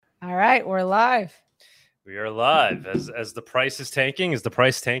All right, we're live. We are live. As the price is tanking, is the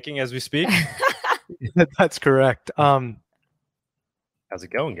price tanking as we speak? That's correct. How's it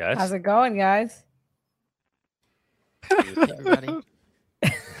going, guys? How's it going, guys? Everybody.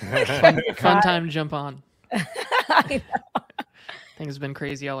 Fun time to jump on. I know. Things have been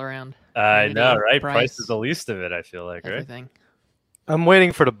crazy all around. I Humidity, know, right? price, Price is the least of it, I feel like, right? everything. I'm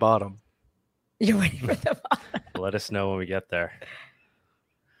waiting for the bottom. You're waiting for the Let us know when we get there.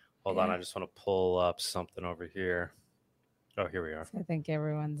 Hold on, I just want to pull up something over here. Oh, here we are. I think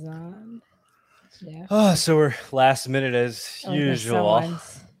everyone's on. Yeah. Oh, so we're last minute as Oh, I guess usual.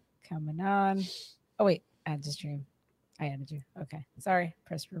 someone's coming on. Oh wait, add to stream. I added you. Okay. Sorry.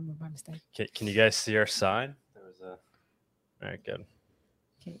 Press remove by mistake. Can you guys see our sign? There was a... All right, good.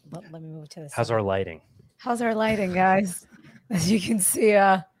 Okay, let me move to this. How's our lighting? How's our lighting, guys? As you can see,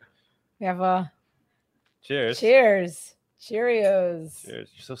 we have a Cheers. cheers. Cheerios. Cheers.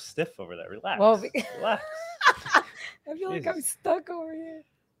 You're so stiff over there. Relax. Well, Relax. I feel like I'm Jesus. stuck over here.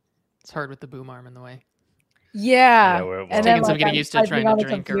 It's hard with the boom arm in the way. Yeah. Yeah, we're- and Taking then some like, getting I'm used to typing trying to on the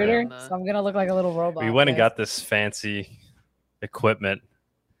drink computer, around the- so I'm gonna look like a little robot. We went and guys. got this fancy equipment.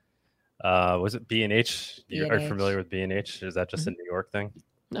 Was it B&H? You are B&H. familiar with B&H? Is that just a New York thing?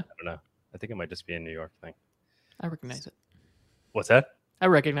 No. I don't know. I think it might just be a New York thing. I recognize it. What's that? I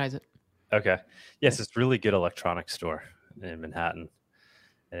recognize it. Okay. Yes, it's a really good electronics store in Manhattan.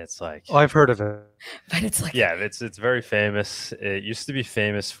 And it's like, Oh, I've heard of it. But it's like, yeah, it's very famous. It used to be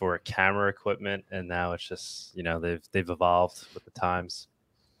famous for camera equipment, and now it's just, they've evolved with the times.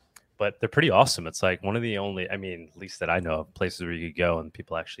 But they're pretty awesome. It's like one of the only, at least that I know of, places where you could go and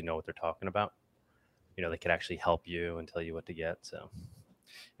people actually know what they're talking about. They could actually help you and tell you what to get. So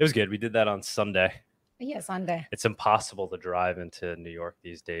it was good. We did that on Sunday. yeah, Sunday. It's impossible to drive into New York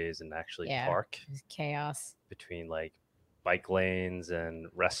these days and actually Yeah. park It's chaos. between like bike lanes and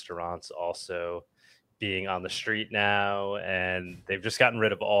restaurants also being on the street now. And they've just gotten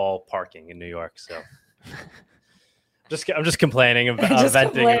rid of all parking in New York. So I'm just complaining about Just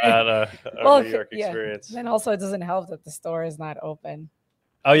venting complaining. about our New York yeah. experience. Then also it doesn't help that the store is not open.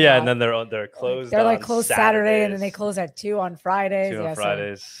 Oh yeah, Yeah. and then they're closed. They're like on closed Saturday and then they Saturdays, close at 2 on Fridays. 2 yeah, on so-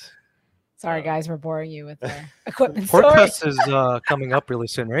 Fridays. sorry, Oh. guys, we're boring you with the equipment story. Porkfest is coming up really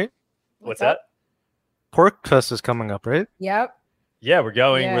soon, right? What's that? Porkfest is coming up, right? Yep. Yeah, we're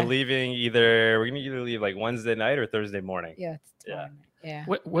going. Yeah. We're leaving. We're gonna either leave like Wednesday night or Thursday morning. Yeah. It's Yeah. tomorrow night. Yeah.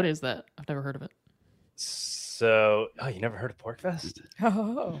 What is that? I've never heard of it. So, you never heard of Porkfest?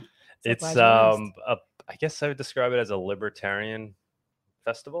 Oh. It's glad you asked. I guess I would describe it as a libertarian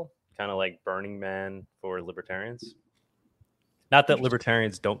festival, kind of like Burning Man for libertarians. Not that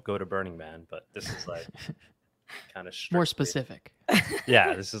libertarians don't go to Burning Man, but this is like kind of More specific.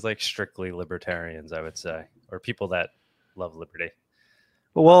 Yeah, this is like strictly libertarians, I would say, or people that love liberty.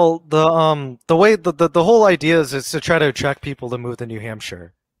 Well, the way the whole idea is to try to attract people to move to New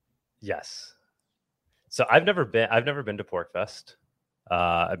Hampshire. Yes. So I've never been to Porkfest.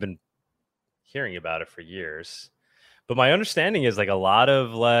 I've been hearing about it for years. But my understanding is like a lot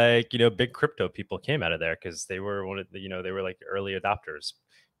of big crypto people came out of there because they were they were like the early adopters.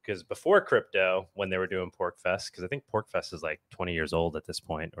 Because before crypto, when they were doing Porkfest, because I think Porkfest is like 20 years old at this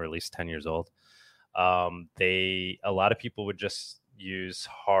point, or at least 10 years old. A lot of people would just use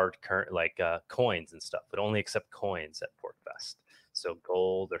hard coins and stuff, but only accept coins at Porkfest. So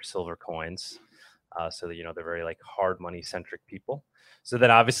gold or silver coins. So that, they're very like hard money centric people. So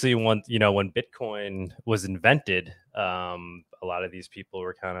then obviously when Bitcoin was invented, a lot of these people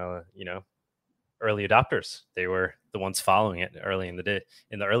were kind of, early adopters. They were the ones following it early in the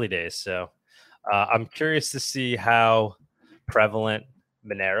early days. So I'm curious to see how prevalent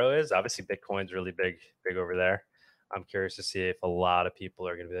Monero is. Obviously Bitcoin's really big over there. I'm curious to see if a lot of people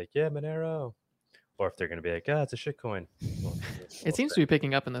are going to be like, yeah, Monero, or if they're going to be like, it's a shitcoin. It seems to be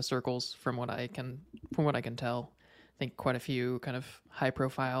picking up in the circles from what I can tell. I think quite a few kind of high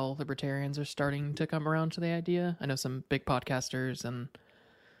profile libertarians are starting to come around to the idea. I know some big podcasters and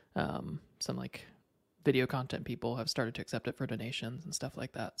some like video content people have started to accept it for donations and stuff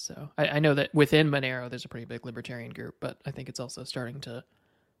like that. So I know that within Monero there's a pretty big libertarian group, but I think it's also starting to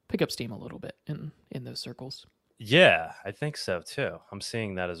pick up steam a little bit in those circles. Yeah, I think so too. I'm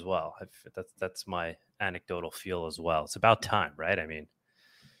seeing that as well. That's my anecdotal feel as well. It's about time, right?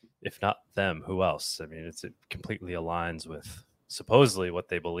 If not them, who else? It completely aligns with supposedly what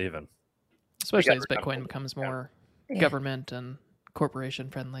they believe in. Especially as gotta Bitcoin remember- becomes more Yeah. government and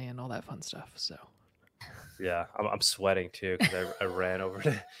corporation friendly and all that fun stuff. So Yeah, I'm sweating too because I ran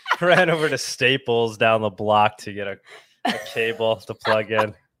over to Staples down the block to get a cable to plug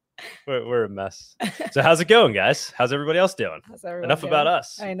in. We're a mess. So how's it going, guys? How's everybody else doing? How's everyone Enough about doing?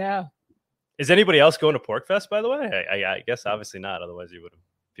 us. I know. Is anybody else going to PorcFest, by the way? I guess obviously not. Otherwise,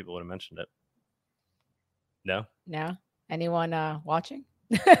 people would have mentioned it. No. No. Anyone watching?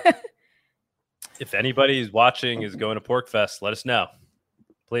 If anybody's watching is going to PorcFest, let us know,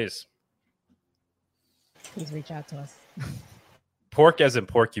 please. Please reach out to us. Pork as in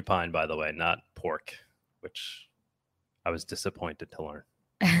porcupine, by the way, not pork, which I was disappointed to learn.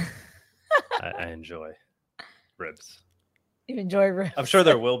 I enjoy ribs. You enjoy ribs. I'm sure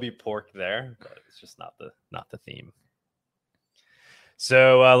there will be pork there, but it's just not the theme.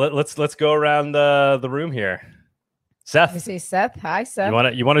 So let's go around the room here. Seth, Let me see Seth. Hi, Seth.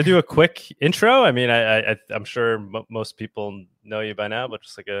 you want to do a quick intro? I mean, I'm sure most people know you by now, but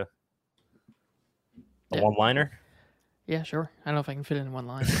just like a one-liner. Yeah, sure. I don't know if I can fit it in one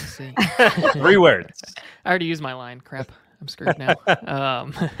line. Let's see. 3 words. I already used my line. Crap. I'm screwed now.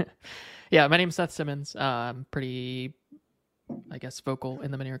 Yeah, my name's Seth Simmons. I'm pretty, I guess, vocal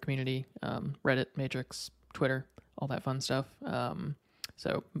in the Monero community. Reddit, Matrix, Twitter, all that fun stuff.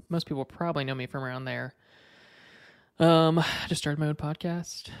 So most people probably know me from around there. I just started my own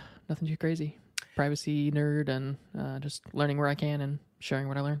podcast. Nothing too crazy. Privacy nerd and just learning where I can and sharing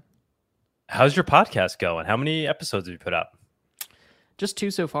what I learn. How's your podcast going? How many episodes have you put up? Just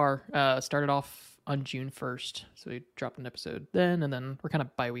 2 so far. Started off on June 1st. So we dropped an episode then, and then we're kind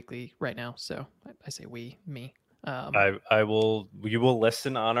of bi-weekly right now. So I say me. We will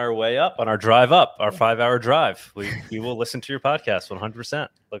listen on our way up, on our drive up, our 5-hour drive. We will listen to your podcast 100%.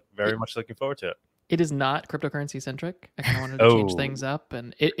 Very much looking forward to it. It is not cryptocurrency centric. I kind of wanted to change things up,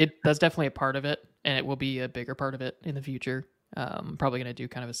 and that's definitely a part of it, and it will be a bigger part of it in the future. Probably going to do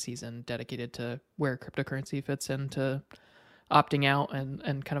kind of a season dedicated to where cryptocurrency fits into opting out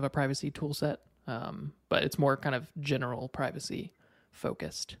and kind of a privacy tool set. But it's more kind of general privacy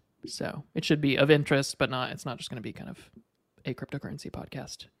focused. So it should be of interest, but it's not just going to be kind of a cryptocurrency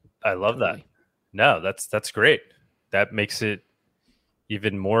podcast. I love that. No, that's great. That makes it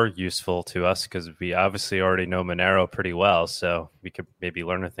even more useful to us because we obviously already know Monero pretty well. So we could maybe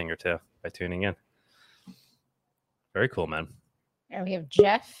learn a thing or two by tuning in. Very cool, man. And we have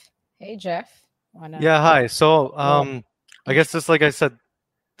Jeff. Hey, Jeff. Yeah, hi. So, I guess just like I said,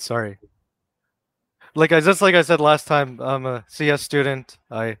 sorry. Like I said last time, I'm a CS student.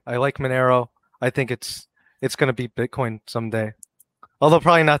 I like Monero. I think it's going to beat Bitcoin someday. Although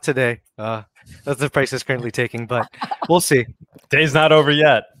probably not today. That's the price it's currently taking, but we'll see. Day's not over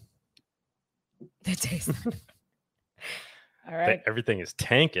yet. The day's all right. Everything is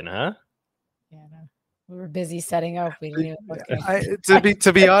tanking, huh? Yeah, no. We were busy setting up. We didn't even look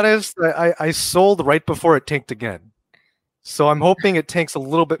to be honest, I sold right before it tanked again. So I'm hoping it tanks a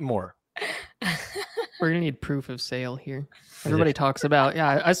little bit more. We're going to need proof of sale here. Everybody talks about,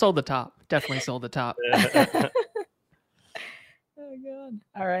 I sold the top. Definitely sold the top. Oh, God.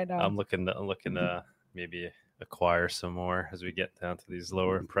 All right. I'm looking to maybe acquire some more as we get down to these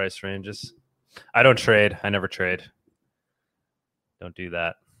lower price ranges. I don't trade. I never trade. Don't do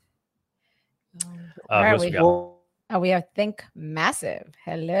that. All right, we have Think Massive.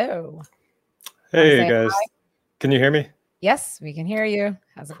 Hello. Hey guys, hi? Can you hear me? Yes, we can hear you.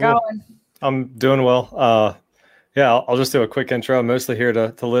 How's it Cool. going? I'm doing well. Yeah, I'll just do a quick intro. I'm mostly here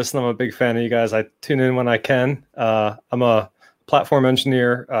to listen. I'm a big fan of you guys. I tune in when I can. I'm a platform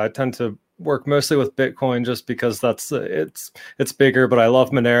engineer. I tend to work mostly with Bitcoin just because it's bigger, but I love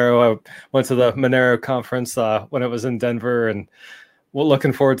Monero. I went to the Monero conference when it was in Denver, and we're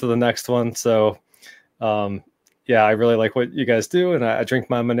looking forward to the next one. So, yeah, I really like what you guys do, and I drink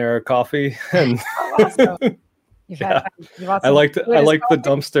my Monero coffee. And Awesome. I like the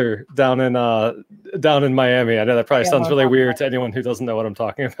dumpster down in Miami. I know that probably sounds really weird to anyone who doesn't know what I'm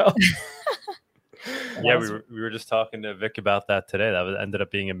talking about. Yeah, we were just talking to Vic about that today. That ended up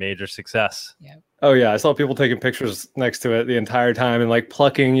being a major success. Yeah. Oh yeah, I saw people taking pictures next to it the entire time and like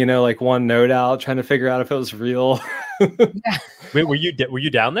plucking, like one note out, trying to figure out if it was real. Yeah. Wait, were you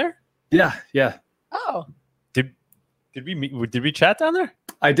down there? Yeah. Oh. Did we chat down there?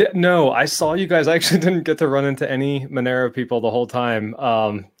 I did. No, I saw you guys. I actually didn't get to run into any Monero people the whole time.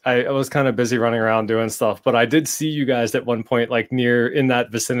 I was kind of busy running around doing stuff, but I did see you guys at one point, like near in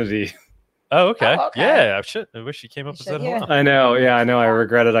that vicinity. Oh, okay. Oh, okay. Yeah, I wish you came up and said hello. I know. Yeah, I know. I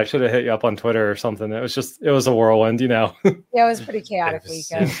regret it. I should have hit you up on Twitter or something. It was a whirlwind, Yeah, it was pretty chaotic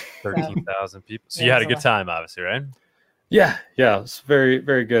weekend. 13,000 people. So Yeah, you had it a was good time, obviously, right? Yeah. It's very,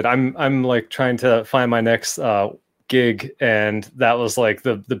 very good. I'm like trying to find my next gig, and that was like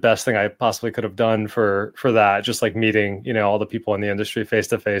the best thing I possibly could have done for that. Just like meeting, all the people in the industry face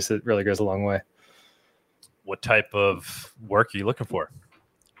to face. It really goes a long way. What type of work are you looking for?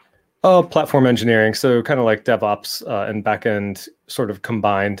 Platform engineering, so kind of like DevOps and backend sort of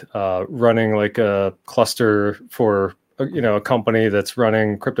combined, running like a cluster for a company that's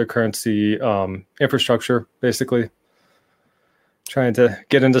running cryptocurrency infrastructure, basically. Trying to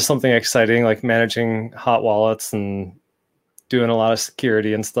get into something exciting like managing hot wallets and doing a lot of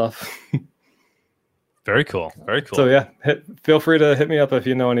security and stuff. Very cool. Very cool. So yeah, feel free to hit me up if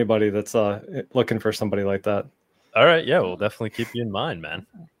you know anybody that's looking for somebody like that. All right, yeah, we'll definitely keep you in mind, man.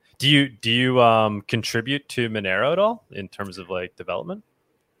 Do you contribute to Monero at all in terms of like development?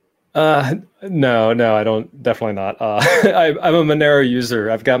 No, I don't. Definitely not. I'm a Monero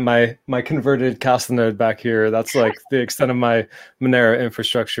user. I've got my converted Castanode back here. That's like the extent of my Monero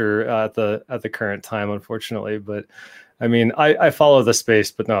infrastructure at the current time, unfortunately. But I mean, I follow the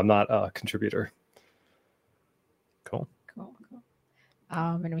space, but no, I'm not a contributor. Cool.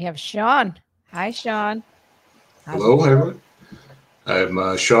 And we have Sean. Hi, Sean. Hello, everyone.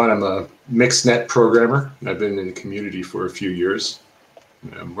 I'm Sean. I'm a MixNet programmer. I've been in the community for a few years.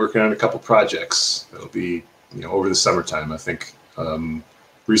 I'm working on a couple projects that'll be, over the summertime. I think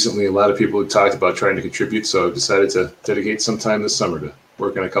recently a lot of people have talked about trying to contribute, so I've decided to dedicate some time this summer to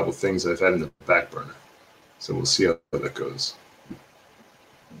work on a couple things I've had in the back burner. So we'll see how that goes.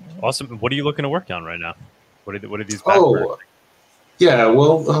 Awesome. What are you looking to work on right now? What are these back burners? Yeah,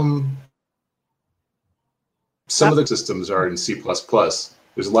 well, some of the systems are in C++. There's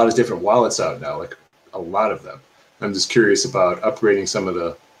a lot of different wallets out now, like a lot of them. I'm just curious about upgrading some of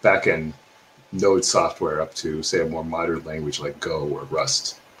the backend node software up to, say, a more modern language like Go or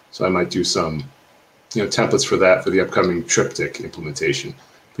Rust. So I might do some, templates for that for the upcoming Triptych implementation.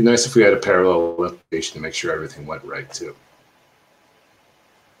 It'd be nice if we had a parallel implementation to make sure everything went right too.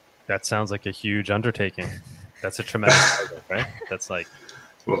 That sounds like a huge undertaking. That's a tremendous project, right? That's like.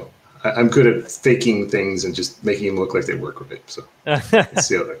 Well, I'm good at faking things and just making them look like they work right. So let's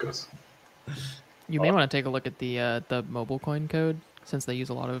see how that goes. You may want to take a look at the mobile coin code, since they use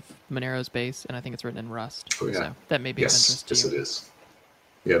a lot of Monero's base, and I think it's written in Rust. Oh, yeah. So that may be of interest to you. Yes, it is.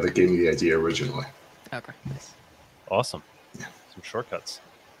 Yeah, that gave me the idea originally. Okay, nice. Awesome. Yeah. Some shortcuts.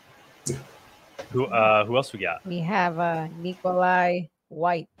 Yeah. Who else we got? We have Nikolai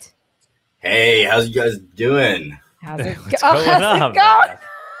White. Hey, how's you guys doing? How's it What's going? going How's on, it going? man?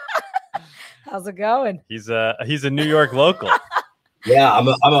 How's it going? He's a New York local. Yeah, I'm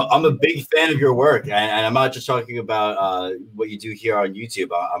a big fan of your work, and I'm not just talking about what you do here on YouTube.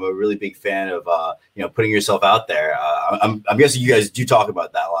 I'm a really big fan of putting yourself out there. I'm guessing you guys do talk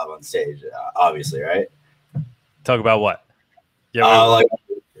about that live on stage, obviously, right? Talk about what? Yeah,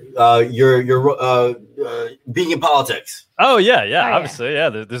 you're being in politics. oh yeah, yeah. obviously, yeah.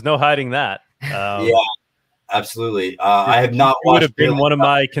 There's no hiding that. Yeah, absolutely. I have not. You would have been one of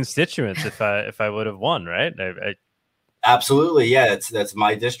my constituents if I would have won, right? Absolutely, yeah. That's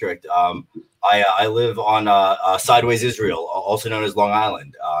my district. I live on Sideways Israel, also known as Long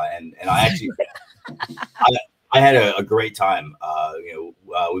Island, and I actually I had a great time.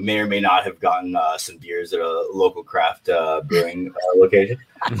 We may or may not have gotten some beers at a local craft brewing location,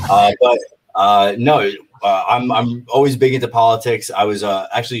 but no. I'm always big into politics. I was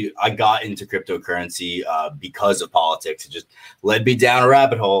I got into cryptocurrency because of politics. It just led me down a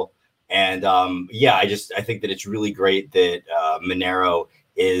rabbit hole. And I think that it's really great that Monero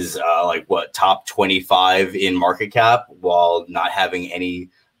is top 25 in market cap while not having any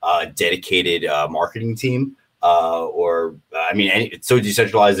dedicated marketing team. It's so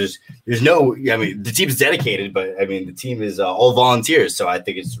decentralized. There's no, the team's dedicated, but the team is all volunteers. So I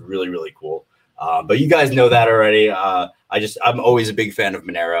think it's really, really cool. But you guys know that already. I'm always a big fan of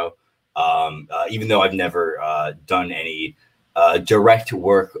Monero, even though I've never done any direct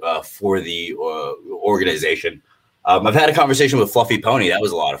work for the organization. I've had a conversation with Fluffy Pony. That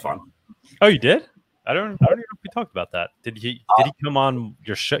was a lot of fun. Oh, you did? I don't know if we talked about that. Did he come on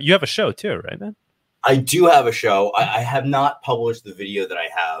your show? You have a show too, right, man? I do have a show. I have not published the video that I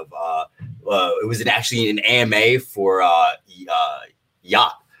have. It was actually an AMA for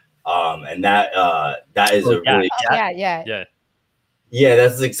Yacht. And that is really Yeah.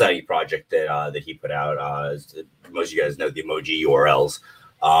 That's an exciting project that he put out. Most of you guys know the emoji URLs.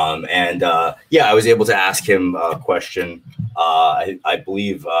 I was able to ask him a question. I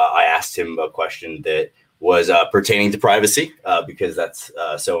believe I asked him a question that was pertaining to privacy because that's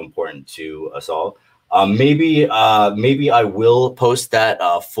so important to us all. Maybe I will post that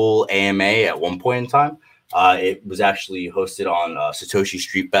full AMA at one point in time. It was actually hosted on Satoshi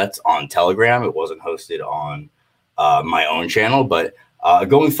Street Bets on Telegram. It wasn't hosted on my own channel, but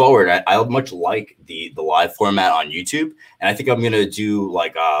going forward, I much like the live format on YouTube, and I think I'm gonna do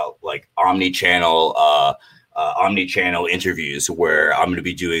like omni-channel omni-channel interviews where I'm going to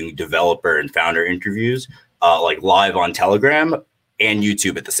be doing developer and founder interviews like live on Telegram and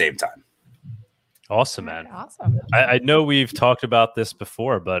YouTube at the same time. Awesome, man. Awesome. I know we've talked about this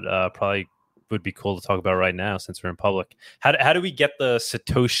before, but probably would be cool to talk about right now since we're in public. How do we get the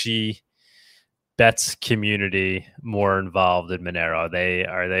Satoshi Bets community more involved in Monero?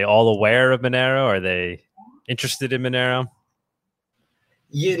 Are they all aware of Monero? Are they interested in Monero?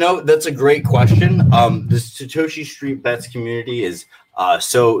 You know, that's a great question. The Satoshi Street Bets community is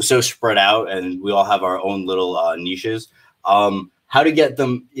so spread out, and we all have our own little niches. How to get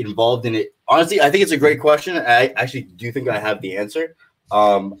them involved in it? Honestly, I think it's a great question. I actually do think I have the answer.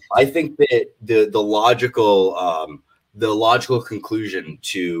 I think that the logical conclusion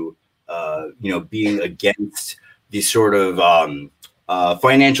to being against these sort of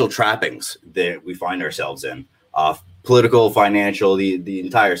financial trappings that we find ourselves in, political, financial, the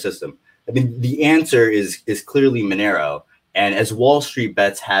entire system. I mean, the answer is clearly Monero. And as Wall Street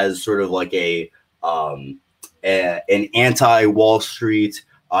Bets has sort of like an anti-Wall Street,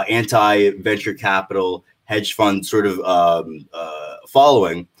 anti-venture capital, hedge fund sort of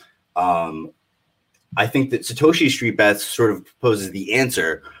following, I think that Satoshi Street Bets sort of proposes the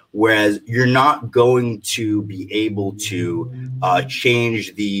answer, whereas you're not going to be able to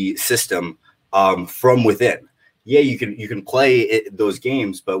change the system from within. Yeah, you can play those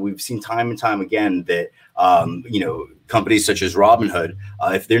games, but we've seen time and time again that companies such as Robinhood,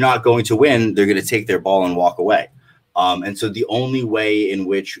 if they're not going to win, they're going to take their ball and walk away. And so the only way in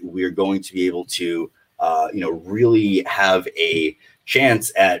which we're going to be able to really have a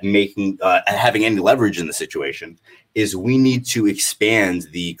chance at having any leverage in the situation is we need to expand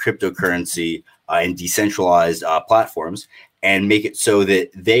the cryptocurrency and decentralized platforms and make it so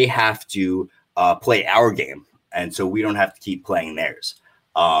that they have to play our game. And so we don't have to keep playing theirs.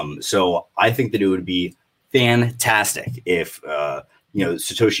 So I think that it would be fantastic if,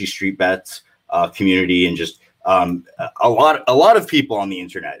 Satoshi Street Bets community and just a lot of people on the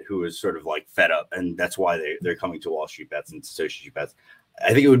internet who is sort of like fed up, and that's why they're coming to Wall Street Bets and Satoshi Street Bets.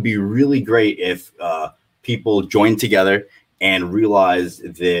 I think it would be really great if people join together and realize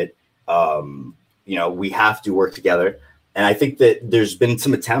that we have to work together. And I think that there's been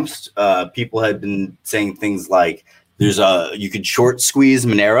some attempts. People have been saying things like you could short squeeze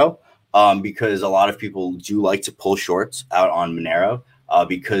Monero because a lot of people do like to pull shorts out on Monero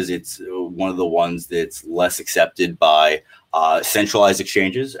because it's one of the ones that's less accepted by centralized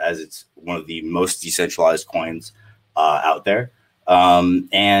exchanges, as it's one of the most decentralized coins out there.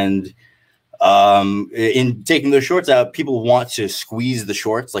 In taking those shorts out, people want to squeeze the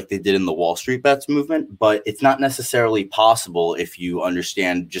shorts like they did in the Wall Street Bets movement, but it's not necessarily possible if you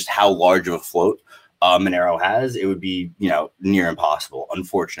understand just how large of a float Monero has. It would be, near impossible,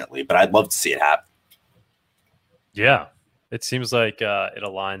 unfortunately, but I'd love to see it happen. Yeah, it seems like it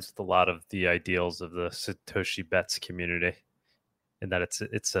aligns with a lot of the ideals of the Satoshi Bets community, in that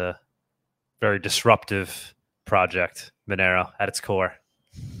it's a very disruptive project, Monero, at its core.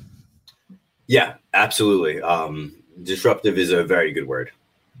 Yeah, absolutely. Disruptive is a very good word.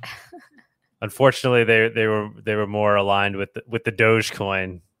 Unfortunately, they were more aligned with the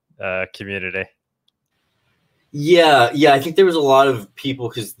Dogecoin community. Yeah. I think there was a lot of people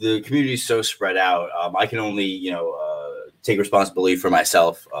because the community is so spread out. I can only take responsibility for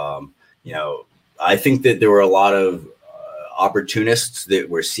myself. I think that there were a lot of opportunists that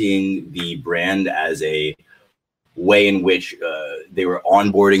were seeing the brand as a way in which they were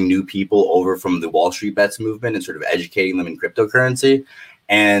onboarding new people over from the Wall Street Bets movement and sort of educating them in cryptocurrency.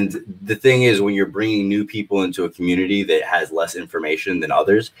 And the thing is, when you're bringing new people into a community that has less information than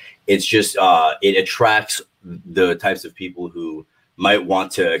others, it's just it attracts the types of people who might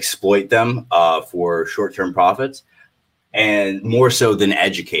want to exploit them for short-term profits, and more so than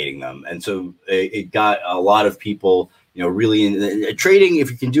educating them. And so it got a lot of people, really in trading.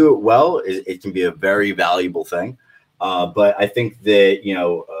 If you can do it well, it can be a very valuable thing. But I think that,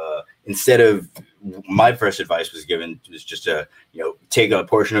 instead of, my first advice was just to, take a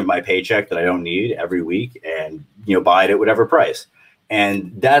portion of my paycheck that I don't need every week and, buy it at whatever price.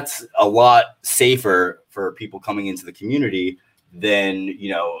 And that's a lot safer for people coming into the community than,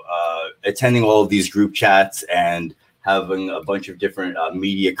 attending all of these group chats and having a bunch of different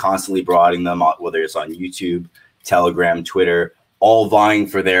media constantly broadening them, whether it's on YouTube, Telegram, Twitter, all vying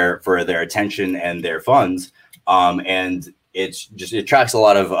for their attention and their funds. And it attracts a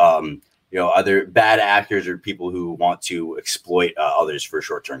lot of, other bad actors or people who want to exploit others for a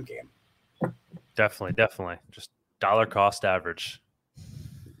short-term gain. Definitely. Just dollar cost average.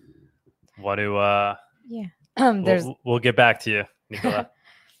 What do, there's we'll get back to you, Nicola.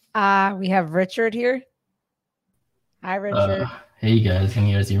 we have Richard here. Hi, Richard. Hey guys, can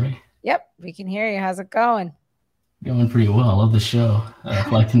you guys hear me? Yep, we can hear you. How's it going? Going pretty well. I love the show. I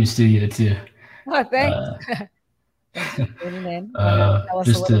like the new studio too. Oh, thanks. Thanks for tuning in. Tell us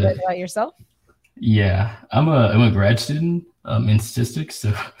a just little bit about yourself. Yeah, I'm a grad student in statistics,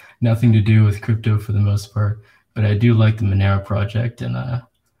 so nothing to do with crypto for the most part. But I do like the Monero project, and I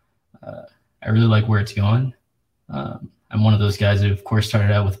really like where it's going. I'm one of those guys who, of course,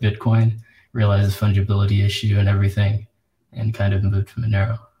 started out with Bitcoin, realized the fungibility issue and everything, and kind of moved to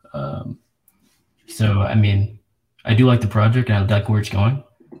Monero. So, I mean, I do like the project, and I like where it's going.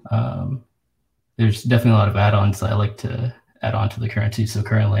 There's definitely a lot of add-ons I like to add on to the currency. So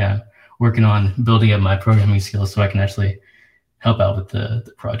currently I'm working on building up my programming skills so I can actually help out with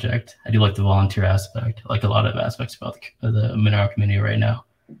the project. I do like the volunteer aspect, I like a lot of aspects about the Monero community right now.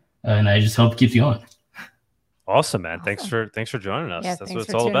 And I just hope it keeps you going. Awesome, man. Awesome. Thanks for joining us. Yeah, That's thanks what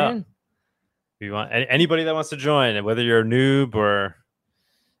it's for all tuning about. in. We want anybody that wants to join, whether you're a noob or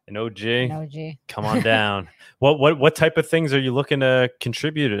an OG, No, G. come on down. What type of things are you looking to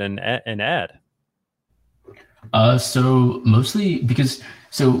contribute and add? So mostly because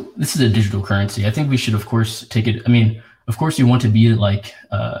this is a digital currency. I think we should, of course, take it. I mean, of course, you want to be like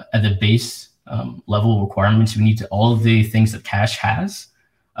at the base level requirements. We need to all of the things that cash has,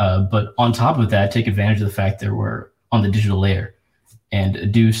 but on top of that, take advantage of the fact that we're on the digital layer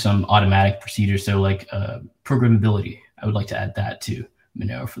and do some automatic procedures. So like programmability, I would like to add that to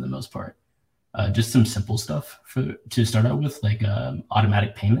Monero for the most part. Just some simple stuff to start out with, like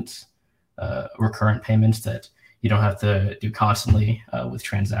automatic payments. Recurrent payments that you don't have to do constantly with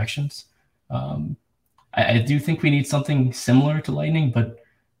transactions. I do think we need something similar to Lightning, but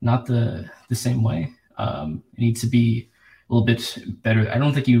not the same way. It needs to be a little bit better. I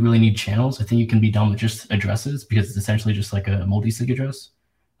don't think you really need channels. I think you can be done with just addresses because it's essentially just like a multi-sig address.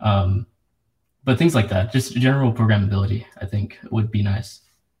 But things like that, just general programmability, I think would be nice.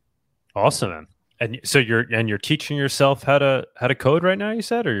 Awesome, man. And so you're teaching yourself how to code right now, you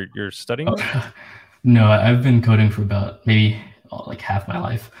said, or you're studying? Oh, no, I've been coding for about maybe like half my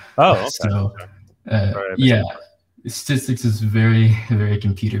life. Oh, okay. So yeah, statistics is very, very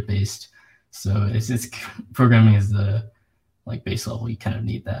computer based. So it's programming is the like base level. You kind of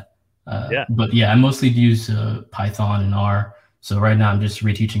need that. Yeah. But yeah, I mostly use Python and R. So right now I'm just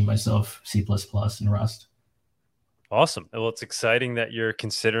reteaching myself C++ and Rust. Awesome. Well, it's exciting that you're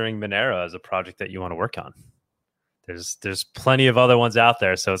considering Monero as a project that you want to work on. There's plenty of other ones out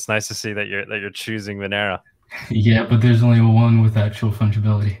there, so it's nice to see that you're choosing Monero. Yeah, but there's only one with actual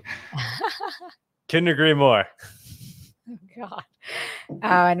fungibility. Couldn't agree more. Oh, God.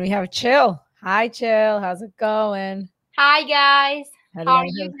 And we have Chill. Hi, Chill. How's it going? Hi, guys. How How are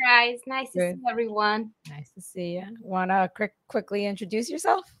you guys? Nice to Good. see everyone. Nice to see you. Want to quickly introduce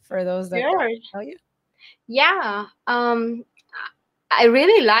yourself for those that Sure. don't know you? Yeah. I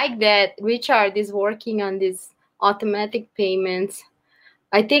really like that Richard is working on these automatic payments.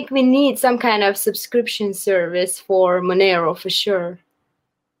 I think we need some kind of subscription service for Monero for sure.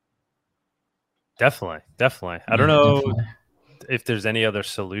 Definitely. I don't know if there's any other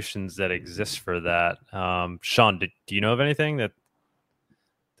solutions that exist for that. Sean, do you know of anything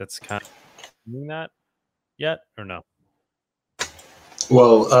that's kind of doing that yet or no?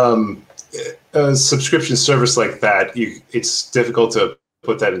 Well, a subscription service like that, it's difficult to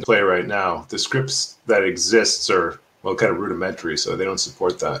put that in play right now. The scripts that exists are kind of rudimentary, so they don't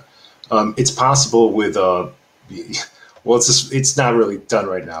support that. It's possible with it's not really done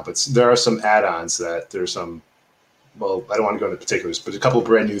right now, but there are some add-ons that there's some. Well, I don't want to go into particulars, but a couple of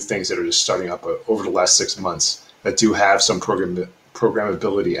brand new things that are just starting up over the last 6 months that do have some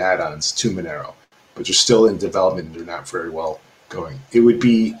programmability add-ons to Monero, but they're still in development and they're not very well going. It would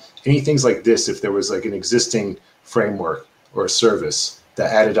be any things like this if there was like an existing framework or a service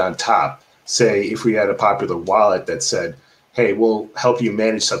that added on top. Say if we had a popular wallet that said, hey, we'll help you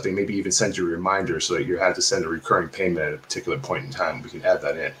manage something, maybe even send you a reminder so that you have to send a recurring payment at a particular point in time. We can add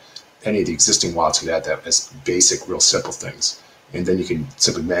that in. Any of the existing wallets can add that as basic, real simple things. And then you can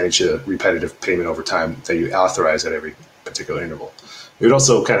simply manage a repetitive payment over time that you authorize at every particular interval. It would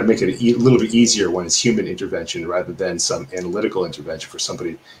also kind of make it a little bit easier when it's human intervention rather than some analytical intervention for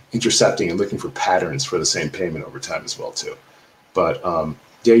somebody intercepting and looking for patterns for the same payment over time as well too. But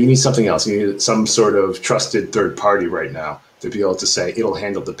yeah, you need something else. You need some sort of trusted third party right now to be able to say it'll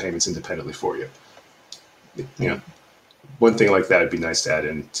handle the payments independently for you. You know, one thing like that would be nice to add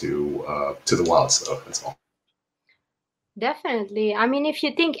into the wallets, though. That's all. Definitely. I mean, if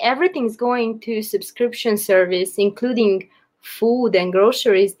you think everything's going to subscription service, including food and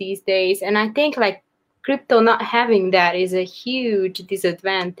groceries these days, and I think like crypto not having that is a huge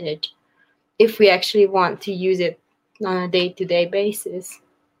disadvantage if we actually want to use it on a day-to-day basis.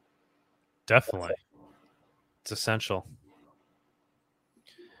 Definitely. It's essential.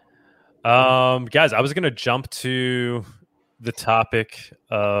 Guys, I was going to jump to the topic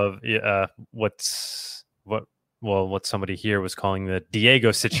of what somebody here was calling the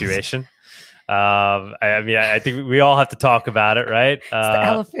Diego situation. I think we all have to talk about it, right? It's the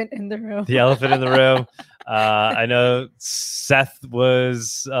elephant in the room. The elephant in the room. I know Seth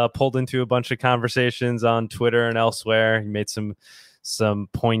was pulled into a bunch of conversations on Twitter and elsewhere. He made some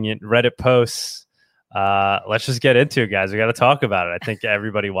poignant Reddit posts. Let's just get into it, guys. We got to talk about it. I think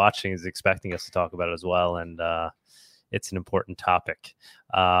everybody watching is expecting us to talk about it as well, and it's an important topic.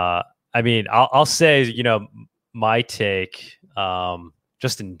 I'll say, my take,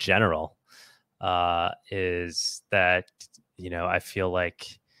 just in general, is that I feel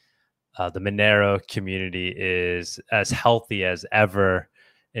like the Monero community is as healthy as ever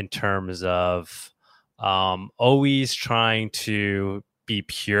in terms of always trying to be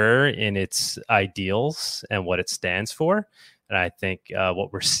pure in its ideals and what it stands for. And I think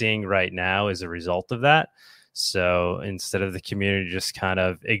what we're seeing right now is a result of that. So instead of the community just kind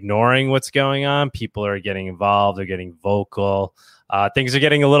of ignoring what's going on, people are getting involved, they're getting vocal. Things are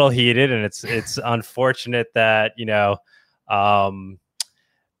getting a little heated, and it's unfortunate that,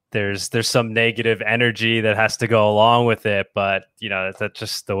 there's some negative energy that has to go along with it, but that's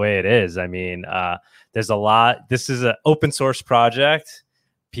just the way it is. There's a lot. This is an open source project.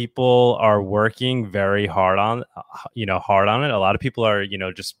 People are working very hard on it. A lot of people are,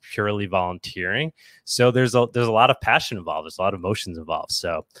 just purely volunteering. So there's a lot of passion involved. There's a lot of emotions involved.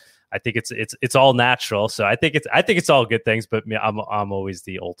 So I think it's all natural. So I think it's all good things, but I'm always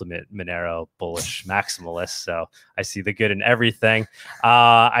the ultimate Monero bullish maximalist. So I see the good in everything.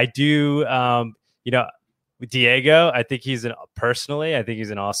 I do, Diego, I think he's an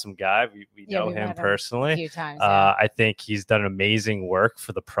awesome guy. We know him personally. A few times, yeah. I think he's done amazing work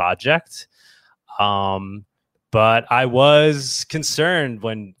for the project. But I was concerned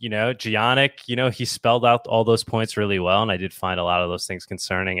when, Giannik, he spelled out all those points really well. And I did find a lot of those things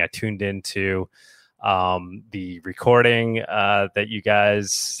concerning. I tuned into the recording that you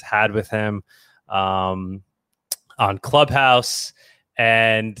guys had with him on Clubhouse.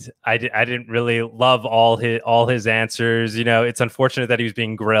 And I didn't really love all his answers. It's unfortunate that he was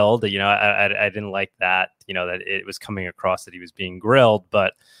being grilled. I didn't like that, that it was coming across that he was being grilled.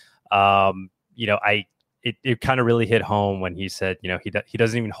 But, it kind of really hit home when he said, he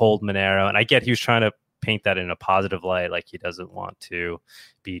doesn't even hold Monero. And I get he was trying to paint that in a positive light, like he doesn't want to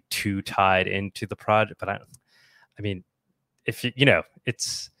be too tied into the project. But if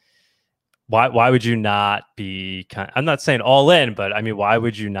it's why would you not be I'm not saying all in, but why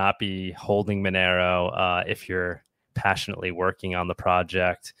would you not be holding Monero if you're passionately working on the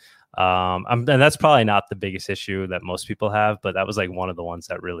project? And that's probably not the biggest issue that most people have, but that was like one of the ones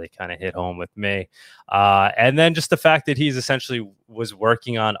that really kind of hit home with me. And then just the fact that he's essentially was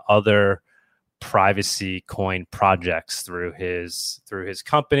working on other privacy coin projects through his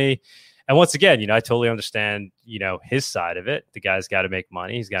company. And once again, I totally understand, his side of it. The guy's got to make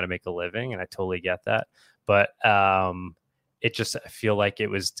money. He's got to make a living. And I totally get that. But I feel like it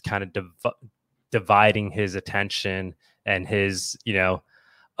was kind of dividing his attention and his,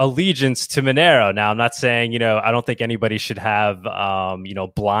 allegiance to Monero. Now, I'm not saying, I don't think anybody should have,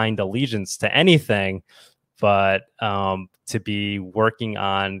 blind allegiance to anything, but to be working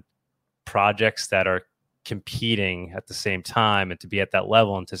on projects that are competing at the same time and to be at that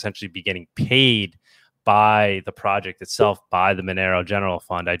level and to essentially be getting paid by the project itself, by the Monero General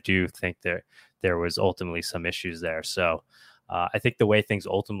Fund, I do think there was ultimately some issues there. So I think the way things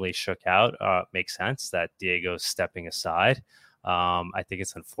ultimately shook out makes sense that Diego's stepping aside. I think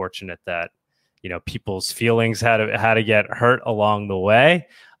it's unfortunate that, people's feelings had to get hurt along the way.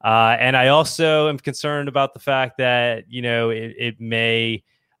 And I also am concerned about the fact that, it may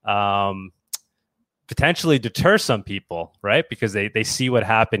potentially deter some people, right? Because they see what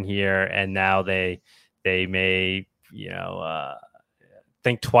happened here and now they may,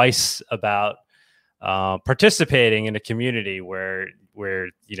 think twice about participating in a community where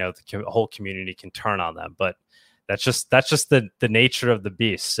the whole community can turn on them. But that's just the nature of the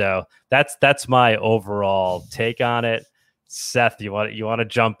beast. So that's my overall take on it. Seth, you want to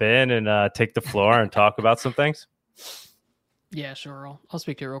jump in and take the floor and talk about some things? Yeah, sure. I'll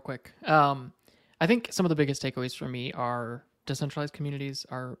speak to it real quick. I think some of the biggest takeaways for me are decentralized communities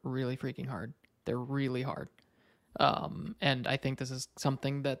are really freaking hard. They're really hard. And I think this is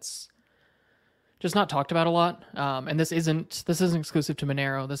something that's just not talked about a lot. And this isn't exclusive to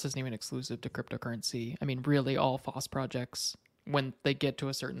Monero. This isn't even exclusive to cryptocurrency. Really all FOSS projects when they get to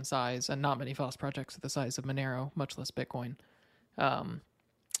a certain size, and not many FOSS projects are the size of Monero, much less Bitcoin.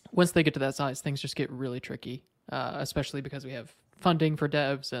 Once they get to that size, things just get really tricky, especially because we have funding for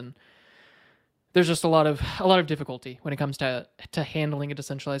devs, and there's just a lot of difficulty when it comes to handling a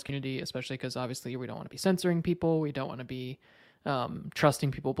decentralized community, especially because obviously we don't want to be censoring people, we don't want to be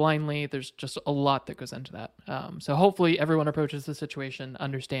trusting people blindly. There's just a lot that goes into that. So hopefully everyone approaches the situation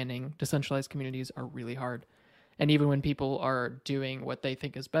understanding decentralized communities are really hard. And even when people are doing what they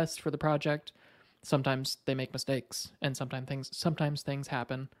think is best for the project, sometimes they make mistakes, and sometimes things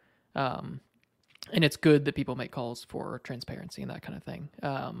happen. And it's good that people make calls for transparency and that kind of thing.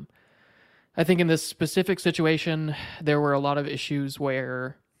 I think in this specific situation, there were a lot of issues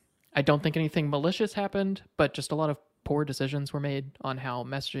where I don't think anything malicious happened, but just a lot of poor decisions were made on how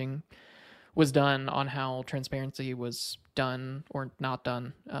messaging was done, on how transparency was done or not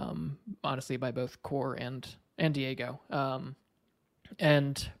done, honestly, by both Core and Diego.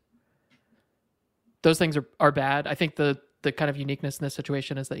 And those things are bad. I think the kind of uniqueness in this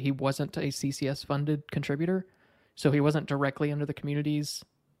situation is that he wasn't a CCS funded contributor. So he wasn't directly under the community's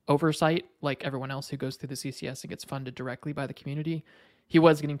oversight like everyone else who goes through the CCS and gets funded directly by the community. He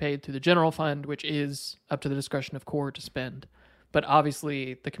was getting paid through the general fund, which is up to the discretion of Core to spend. But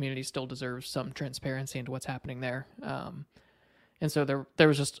obviously the community still deserves some transparency into what's happening there. And so there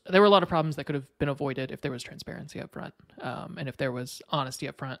were a lot of problems that could have been avoided if there was transparency up front, and if there was honesty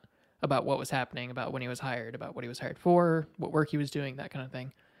up front about what was happening, about when he was hired, about what he was hired for, what work he was doing, that kind of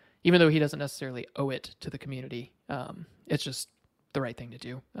thing. Even though he doesn't necessarily owe it to the community, it's just the right thing to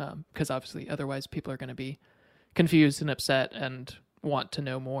do, because obviously otherwise people are going to be confused and upset and want to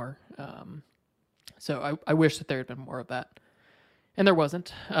know more. So I wish that there had been more of that. And there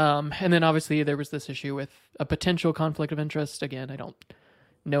wasn't. And then obviously there was this issue with a potential conflict of interest. Again,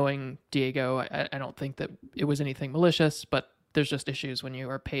 knowing Diego, I don't think that it was anything malicious, but there's just issues when you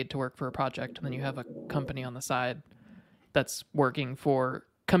are paid to work for a project and then you have a company on the side that's working for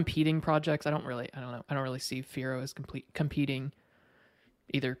competing projects. I don't really see Firo as competing,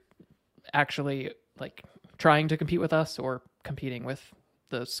 either actually like trying to compete with us or competing with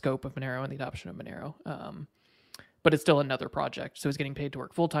the scope of Monero and the adoption of Monero. But it's still another project. So he's getting paid to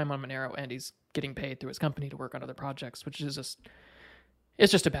work full-time on Monero, and he's getting paid through his company to work on other projects, which is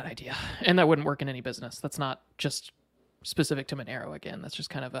it's just a bad idea. And that wouldn't work in any business. That's not just specific to Monero. Again, that's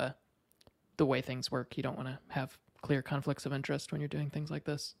just kind of the way things work. You don't want to have clear conflicts of interest when you're doing things like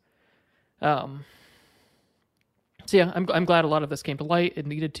this. So yeah, I'm glad a lot of this came to light. It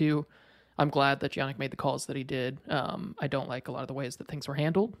needed to. I'm glad that Yannick made the calls that he did. I don't like a lot of the ways that things were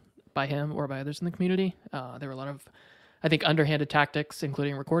handled by him or by others in the community. There were a lot of, I think, underhanded tactics,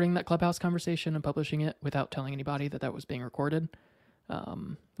 including recording that Clubhouse conversation and publishing it without telling anybody that was being recorded,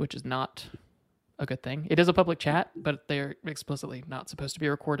 which is not a good thing. It is a public chat, but they're explicitly not supposed to be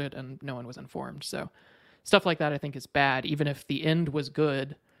recorded, and no one was informed. So stuff like that I think is bad. Even if the end was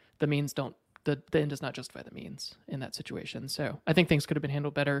good, the means don't, the end does not justify the means in that situation. So I think things could have been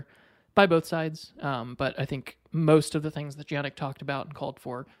handled better by both sides. But I think most of the things that Yannick talked about and called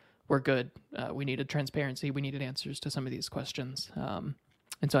for were good. We needed transparency. We needed answers to some of these questions.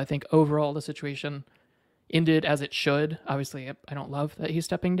 And so I think overall the situation ended as it should. Obviously, I don't love that he's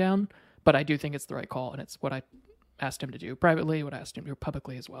stepping down, but I do think it's the right call, and it's what I asked him to do privately, what I asked him to do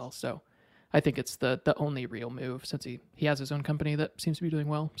publicly as well. So I think it's the only real move, since he has his own company that seems to be doing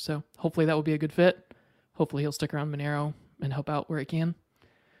well. So hopefully that will be a good fit. Hopefully he'll stick around Monero and help out where he can.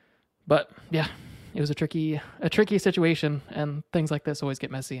 But yeah, it was a tricky situation, and things like this always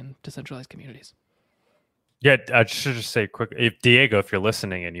get messy in decentralized communities. Yeah, I should just say quick, Diego, if you're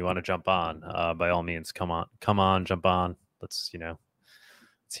listening and you want to jump on, by all means, come on, jump on. Let's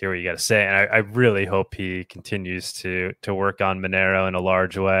hear what you got to say. And I really hope he continues to work on Monero in a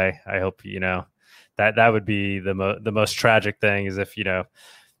large way. I hope, that would be the most tragic thing, is if,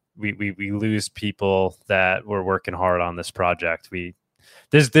 we lose people that were working hard on this project.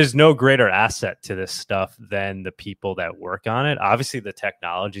 There's no greater asset to this stuff than the people that work on it. Obviously, the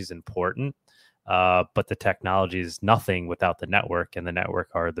technology is important, but the technology is nothing without the network, and the network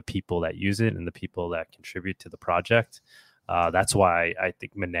are the people that use it and the people that contribute to the project. That's why I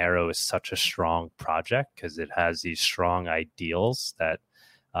think Monero is such a strong project, because it has these strong ideals that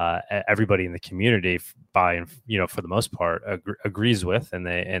everybody in the community, for the most part, agrees with, and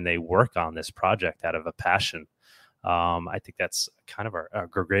they work on this project out of a passion. I think that's kind of our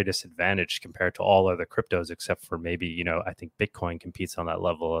greatest advantage compared to all other cryptos, except for maybe, I think Bitcoin competes on that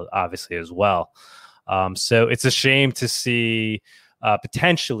level, obviously, as well. So it's a shame to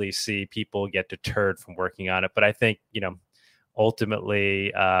potentially see people get deterred from working on it. But I think,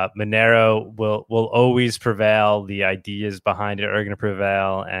 ultimately Monero will always prevail. The ideas behind it are going to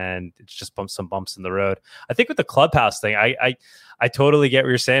prevail, and it's just some bumps in the road. I think with the Clubhouse thing, I totally get what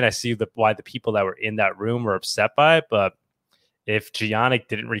you're saying. I see why the people that were in that room were upset by it, but if Giannic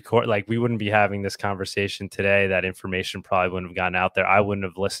didn't record, like, we wouldn't be having this conversation today. That information probably wouldn't have gotten out there. I wouldn't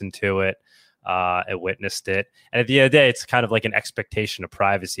have listened to it and witnessed it. And at the end of the day, it's kind of like an expectation of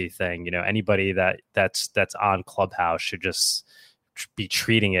privacy thing. You know, anybody that's on Clubhouse should just be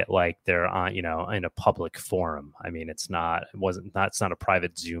treating it like they're on, you know, in a public forum. I mean, it's not a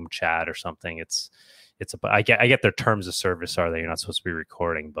private Zoom chat or something. I get their terms of service are that you're not supposed to be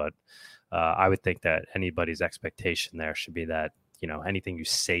recording, but I would think that anybody's expectation there should be that, you know, anything you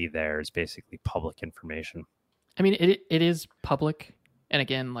say there is basically public information. I mean, it is public. And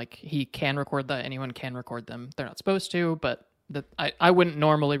again, like, he can record that. Anyone can record them. They're not supposed to, but I wouldn't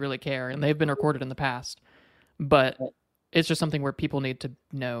normally really care. And they've been recorded in the past. But it's just something where people need to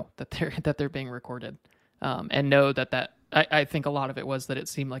know that they're being recorded, and know that I think a lot of it was that it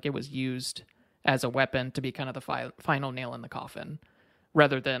seemed like it was used as a weapon to be kind of the final nail in the coffin,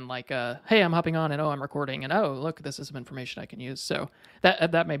 rather than like, hey, I'm hopping on and I'm recording, and oh, look, this is some information I can use. So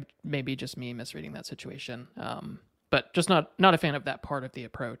that may be just me misreading that situation. But just not a fan of that part of the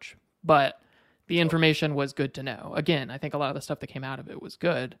approach. But the information was good to know. Again, I think a lot of the stuff that came out of it was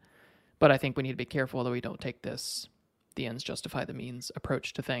good, but I think we need to be careful that we don't take this the ends justify the means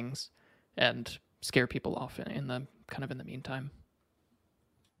approach to things and scare people off in the meantime.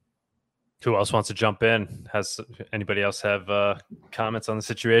 Who else wants to jump in? Has anybody else have comments on the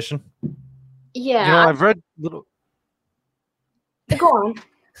situation? Yeah. You know, I've read little. Go on.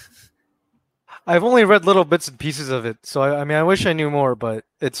 I've only read little bits and pieces of it, so I mean, I wish I knew more, but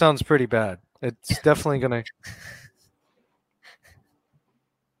it sounds pretty bad. It's definitely gonna.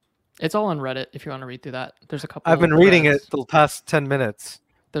 It's all on Reddit if you want to read through that. There's a couple. I've been reading it the past 10 minutes.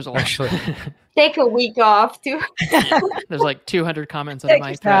 There's a lot. Actually. Take a week off too. There's like 200 comments on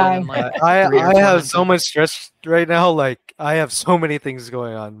my thread. And like I have so much stress right now. Like, I have so many things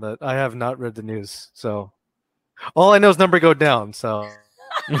going on that I have not read the news. So all I know is number go down. So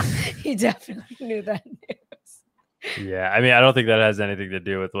He definitely knew that news. Yeah, I mean, I don't think that has anything to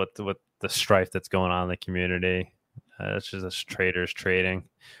do with what the strife that's going on in the community. It's just traders trading.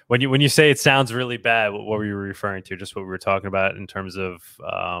 When you say it sounds really bad, what were you referring to? Just what we were talking about in terms of.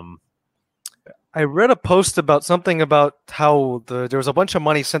 I read a post about something about how there was a bunch of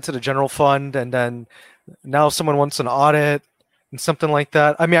money sent to the general fund, and then now someone wants an audit and something like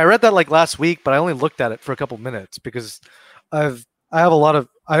that. I mean, I read that like last week, but I only looked at it for a couple minutes because I have a lot of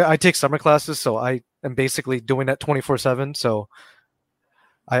I take summer classes, so I am basically doing that 24/7. So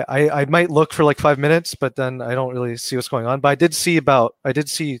I might look for like 5 minutes, but then I don't really see what's going on. But I did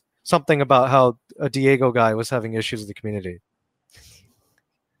see something about how a Diego guy was having issues with the community.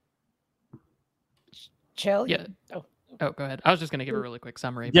 Chill. Yeah. Oh, go ahead. I was just going to give a really quick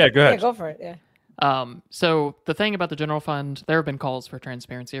summary. Yeah, go ahead. Yeah, go for it. Yeah. So the thing about the general fund, there have been calls for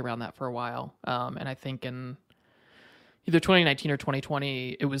transparency around that for a while. And I think in either 2019 or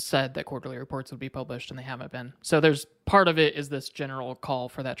 2020, it was said that quarterly reports would be published, and they haven't been. So there's part of it is this general call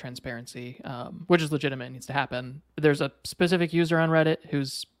for that transparency, which is legitimate, needs to happen. There's a specific user on Reddit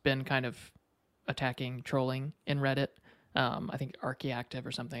who's been kind of attacking, trolling in Reddit. I think Archiactive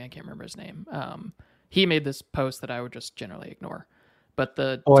or something. I can't remember his name. He made this post that I would just generally ignore. But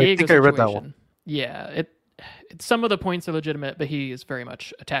the Diego I think situation, I read that one. Yeah, some of the points are legitimate, but he is very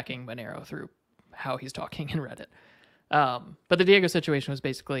much attacking Monero through how he's talking in Reddit. But the Diego situation was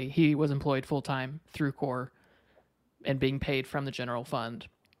basically he was employed full-time through Core and being paid from the general fund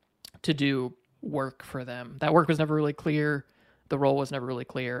to do work for them. That work was never really clear. The role was never really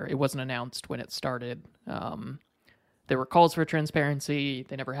clear. It wasn't announced when it started. There were calls for transparency.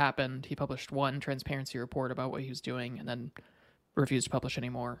 They never happened. He published one transparency report about what he was doing and then refused to publish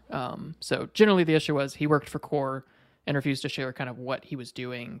anymore. So generally the issue was he worked for Core and refused to share kind of what he was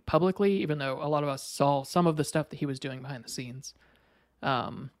doing publicly, even though a lot of us saw some of the stuff that he was doing behind the scenes.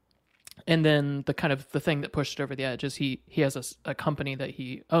 And then the thing that pushed it over the edge is he has a company that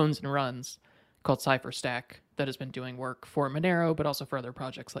he owns and runs called CipherStack that has been doing work for Monero, but also for other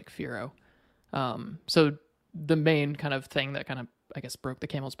projects like Firo. So the main kind of thing that kind of, I guess, broke the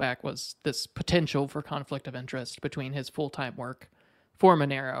camel's back was this potential for conflict of interest between his full-time work for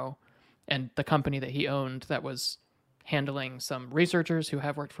Monero and the company that he owned that was handling some researchers who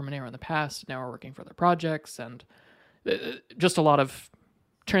have worked for Monero in the past, now are working for their projects, and just a lot of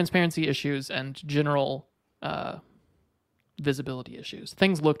transparency issues and general visibility issues.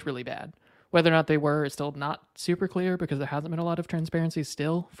 Things looked really bad. Whether or not they were is still not super clear because there hasn't been a lot of transparency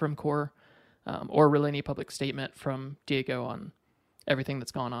still from Core. or really any public statement from Diego on everything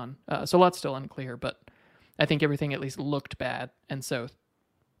that's gone on. So a lot's still unclear, but I think everything at least looked bad. And so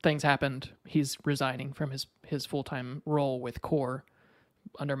things happened. He's resigning from his full-time role with Core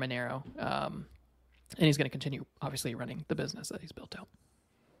under Monero. And he's going to continue, obviously, running the business that he's built out.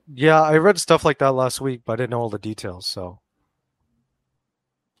 Yeah, I read stuff like that last week, but I didn't know all the details. So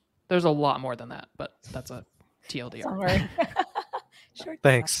there's a lot more than that, but that's a TLDR. Sorry. Short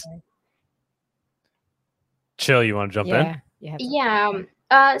Thanks. summary. Chill, you want to jump in?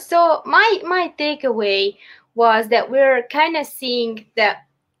 Yeah. So my takeaway was that we're kind of seeing that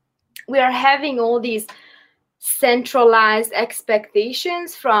we are having all these centralized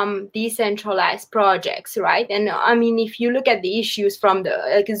expectations from decentralized projects, right? And I mean, if you look at the issues from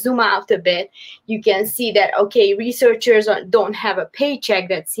zoom out a bit, you can see that, okay, researchers don't have a paycheck.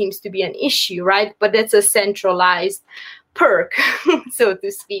 That seems to be an issue, right? But that's a centralized perk, so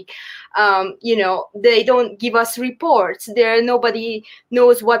to speak. They don't give us reports. Nobody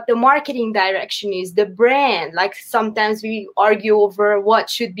knows what the marketing direction is, the brand. Like sometimes we argue over what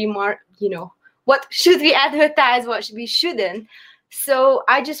should be what should we advertise, what we shouldn't. So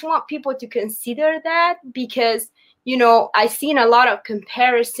I just want people to consider that, because I've seen a lot of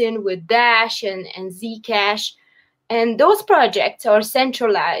comparison with Dash and Zcash, and those projects are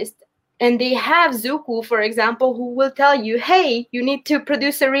centralized. And they have Zooko, for example, who will tell you, hey, you need to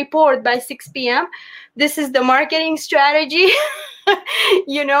produce a report by 6 p.m. This is the marketing strategy.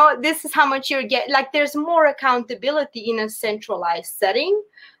 This is how much you're getting. Like, there's more accountability in a centralized setting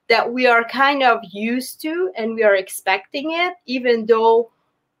that we are kind of used to, and we are expecting it, even though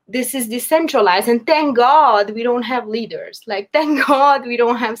this is decentralized. And thank God we don't have leaders. Like, thank God we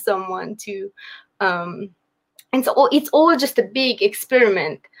don't have someone to, and so it's all just a big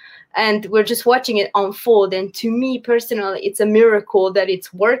experiment. And we're just watching it unfold. And to me personally, it's a miracle that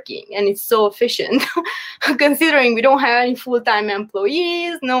it's working and it's so efficient, considering we don't have any full-time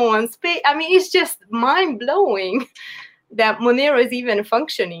employees, no one's paid. I mean, it's just mind-blowing that Monero is even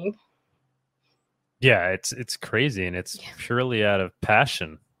functioning. Yeah, it's crazy, and it's purely out of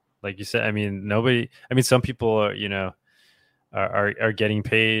passion. Like you said, I mean, some people are getting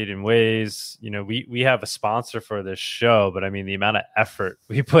paid in ways, we have a sponsor for this show, but I mean, the amount of effort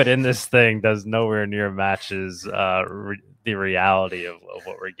we put in this thing does nowhere near matches the reality of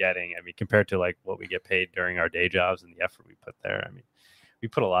what we're getting. I mean, compared to like what we get paid during our day jobs and the effort we put there. I mean, we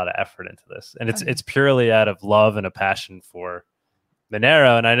put a lot of effort into this, and it's purely out of love and a passion for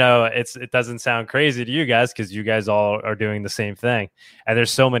Monero. And I know it doesn't sound crazy to you guys, because you guys all are doing the same thing. And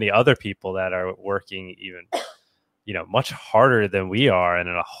there's so many other people that are working even much harder than we are, and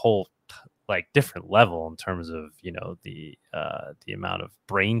at a whole different level in terms of the amount of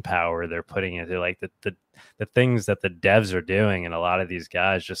brain power they're putting into the things that the devs are doing. And a lot of these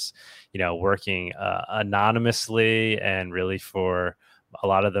guys just working anonymously, and really for a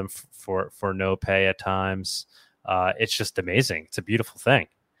lot of them for no pay at times. It's just amazing. It's a beautiful thing.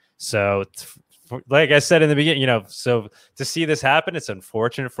 So like I said in the beginning, so to see this happen, it's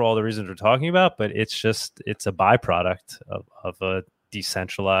unfortunate for all the reasons we're talking about, but it's a byproduct of a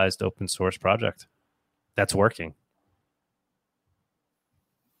decentralized open source project that's working.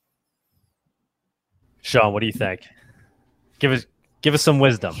 Sean, what do you think? Give us some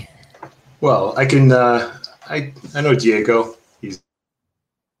wisdom. Well, I can, I know Diego. He's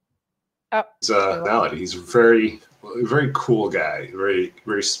personality. He's a very, very cool guy, very,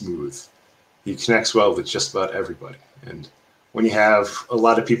 very smooth. He connects well with just about everybody. And when you have a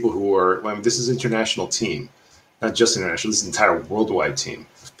lot of people who are, this is an international team, not just international, this is an entire worldwide team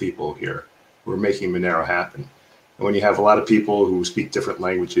of people here who are making Monero happen. And when you have a lot of people who speak different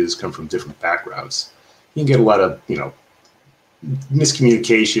languages, come from different backgrounds, you can get a lot of,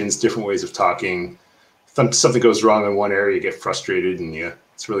 miscommunications, different ways of talking. If something goes wrong in one area, you get frustrated, and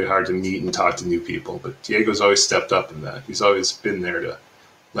it's really hard to meet and talk to new people. But Diego's always stepped up in that. He's always been there to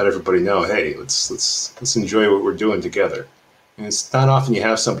let everybody know, hey, let's enjoy what we're doing together. And it's not often you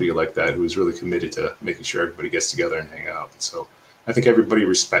have somebody like that who is really committed to making sure everybody gets together and hang out. And so I think everybody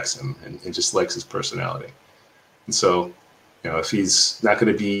respects him and just likes his personality. And so, if he's not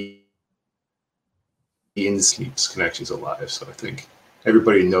going to be in this, keeps connections alive. So I think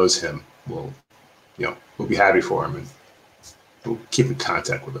everybody who knows him will be happy for him, and we'll keep in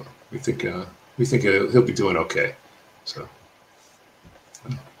contact with him. We think he'll be doing okay. So.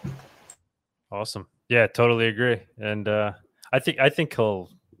 Awesome. Yeah, totally agree. And I think he'll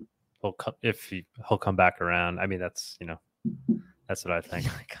come back around. I mean, that's what I think.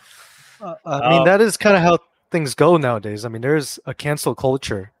 I mean, that is kind of how things go nowadays. I mean, there's a cancel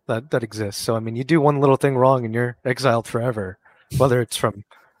culture that exists. So I mean, you do one little thing wrong and you're exiled forever, whether it's from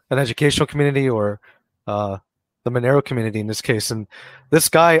an educational community or the Monero community in this case. And this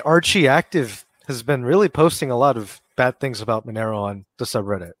guy, Archie Active, has been really posting a lot of bad things about Monero on the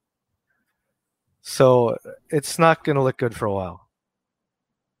subreddit. So it's not going to look good for a while.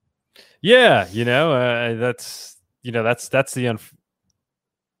 Yeah, that's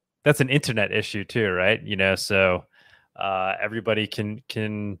an internet issue too, right? So everybody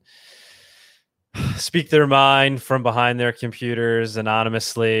can speak their mind from behind their computers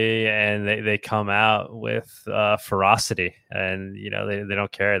anonymously, and they come out with ferocity, and they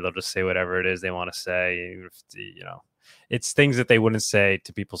don't care. They'll just say whatever it is they want to say. It's things that they wouldn't say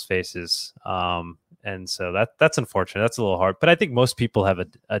to people's faces. And so that's unfortunate. That's a little hard, but I think most people have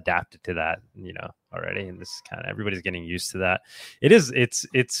adapted to that, already. And this kind of, everybody's getting used to that.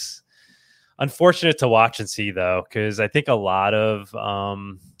 It's unfortunate to watch and see though, because I think a lot of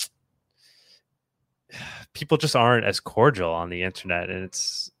people just aren't as cordial on the internet, and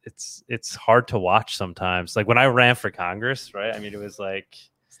it's hard to watch sometimes. Like when I ran for Congress, right? I mean, it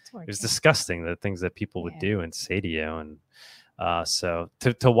was disgusting, the things that people would do and say to you. And so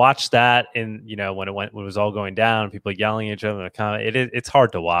to watch that, in when it was all going down, people yelling at each other, it's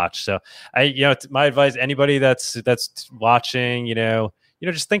hard to watch. So my advice, anybody that's watching,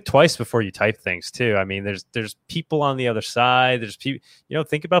 just think twice before you type things too. I mean, there's people on the other side. There's people,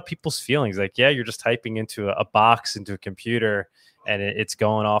 think about people's feelings. Like, yeah, you're just typing into a box, into a computer, and it's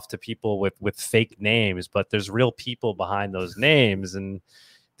going off to people with fake names, but there's real people behind those names. And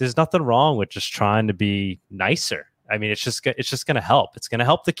there's nothing wrong with just trying to be nicer. I mean, it's just going to help. It's going to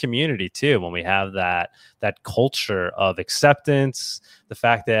help the community too when we have that culture of acceptance. The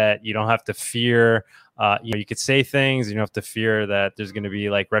fact that you don't have to fear. You could say things. You don't have to fear that there's going to be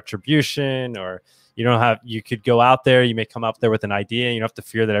like retribution, or you could go out there. You may come up there with an idea. And you don't have to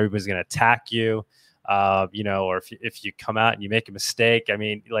fear that everybody's going to attack you. Or if you come out and you make a mistake. I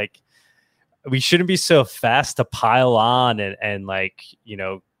mean, like, we shouldn't be so fast to pile on and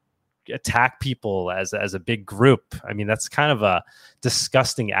attack people as a big group. I mean, that's kind of a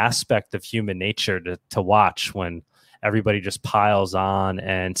disgusting aspect of human nature to watch, when everybody just piles on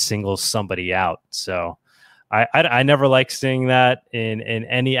and singles somebody out. So I never like seeing that in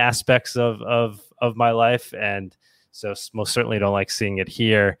any aspects of my life. And so most certainly don't like seeing it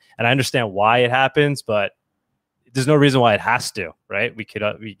here. And I understand why it happens, but there's no reason why it has to, right? We could,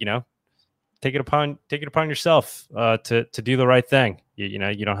 take it upon yourself to do the right thing. You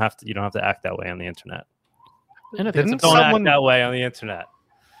don't have to act that way on the internet. And I think don't act that way on the internet.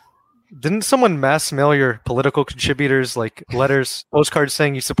 Didn't someone mass mail your political contributors like letters, postcards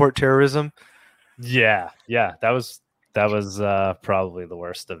saying you support terrorism? Yeah, that was probably the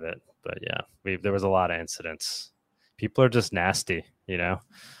worst of it. But yeah, there was a lot of incidents. People are just nasty, You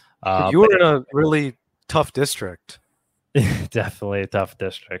were in a really tough district. Definitely a tough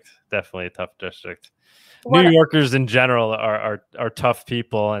district. New Yorkers in general are tough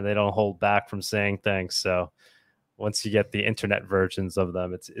people, and they don't hold back from saying things. So once you get the internet versions of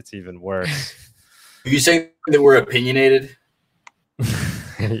them, it's even worse. Are you saying that we're opinionated?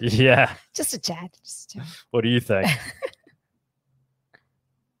 Yeah. Just a chat. What do you think?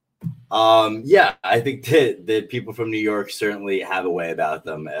 Yeah, I think that people from New York certainly have a way about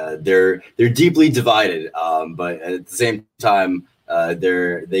them. They're deeply divided, but at the same time,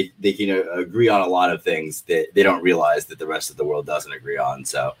 they can agree on a lot of things that they don't realize that the rest of the world doesn't agree on.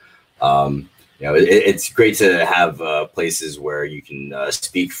 So, it's great to have places where you can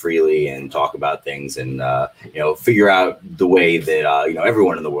speak freely and talk about things, and figure out the way that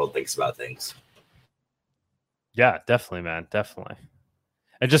everyone in the world thinks about things. Yeah, definitely, man, definitely.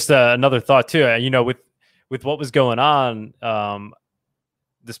 And just another thought too, with what was going on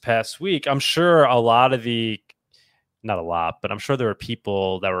this past week, I'm sure not a lot, but I'm sure there were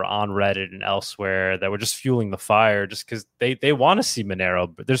people that were on Reddit and elsewhere that were just fueling the fire just because they want to see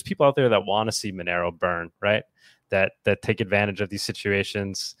Monero. But there's people out there that want to see Monero burn, right? That take advantage of these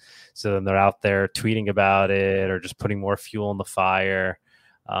situations. So then they're out there tweeting about it or just putting more fuel in the fire.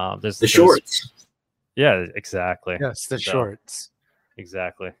 There's shorts. Yeah, exactly. Yes, the shorts.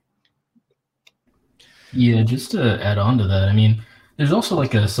 Exactly. Yeah, just to add on to that, I mean, there's also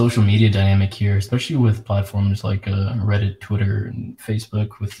like a social media dynamic here, especially with platforms like Reddit, Twitter, and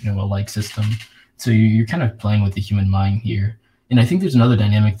Facebook with a like system. So you're kind of playing with the human mind here. And I think there's another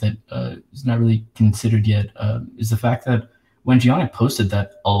dynamic that is not really considered yet, is the fact that when Gianni posted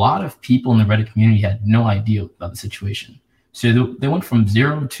that, a lot of people in the Reddit community had no idea about the situation. So they went from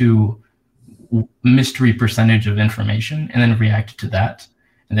 0 to mystery percentage of information and then reacted to that,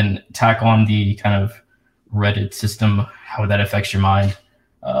 and then tack on the kind of Reddit system, how that affects your mind.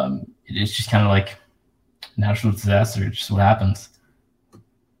 It's just kind of like natural disaster, just what happens.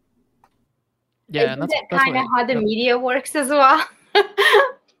 Yeah, and Isn't that that's kind of what how the media works as well?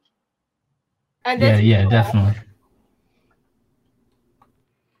 And Yeah, that's yeah, definitely.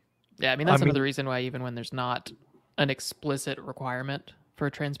 Yeah, I mean that's another reason why even when there's not an explicit requirement for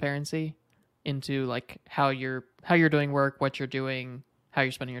transparency into like how you're doing work, what you're doing, how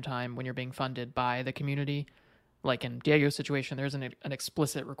you're spending your time when you're being funded by the community. Like in Diego's situation, there's an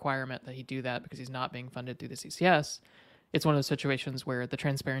explicit requirement that he do that because he's not being funded through the CCS. It's one of those situations where the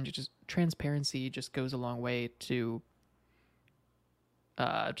transparency just goes a long way to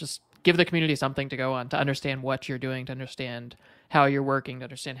just give the community something to go on, to understand what you're doing, to understand how you're working, to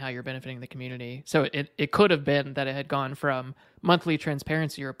understand how you're benefiting the community. So it could have been that it had gone from monthly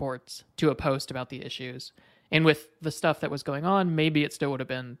transparency reports to a post about the issues. And with the stuff that was going on, maybe it still would have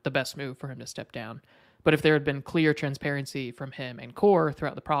been the best move for him to step down. But if there had been clear transparency from him and Core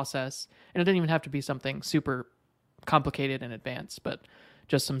throughout the process, and it didn't even have to be something super complicated in advance, but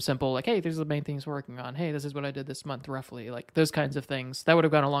just some simple, like, hey, these are the main things we're working on. Hey, this is what I did this month, roughly. Like, those kinds of things. That would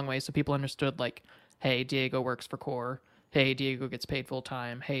have gone a long way so people understood, like, hey, Diego works for Core. Hey, Diego gets paid full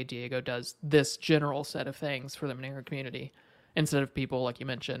time. Hey, Diego does this general set of things for the Monero community. Instead of people, like you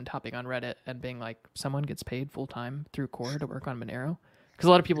mentioned, hopping on Reddit and being like, someone gets paid full time through Core to work on Monero. Because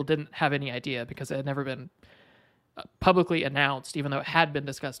a lot of people didn't have any idea because it had never been publicly announced, even though it had been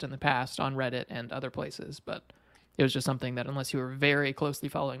discussed in the past on Reddit and other places. But it was just something that unless you were very closely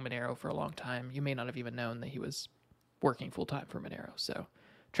following Monero for a long time, you may not have even known that he was working full time for Monero. So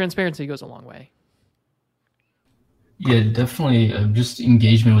transparency goes a long way. Yeah, definitely. Just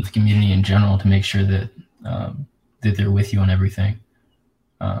engagement with the community in general to make sure that that they're with you on everything.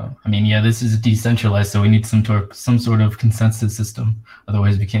 I mean, yeah, this is decentralized, so we need some sort of consensus system.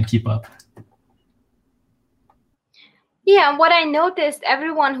 Otherwise, we can't keep up. Yeah, what I noticed,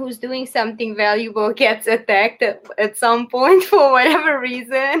 everyone who's doing something valuable gets attacked at some point for whatever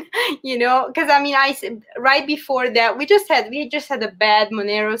reason, you know. Because I mean, right before that, we just had a bad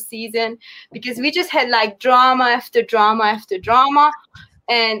Monero season because we just had like drama after drama after drama.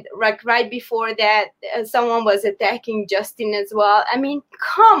 And like right before that, someone was attacking Justin as well. I mean,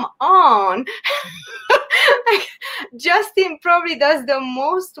 come on. Justin probably does the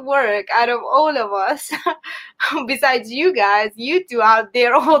most work out of all of us, besides you guys, you two out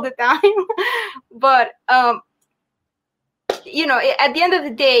there all the time. But, you know, at the end of the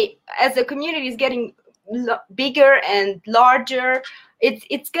day, as the community is getting bigger and larger,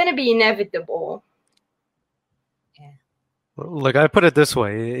 it's going to be inevitable. Look, I put it this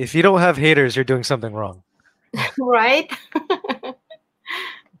way. If you don't have haters, you're doing something wrong. Right? That's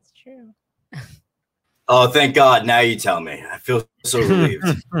true. Oh, thank God. Now you tell me. I feel so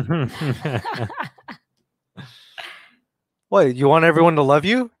relieved. What, you want everyone to love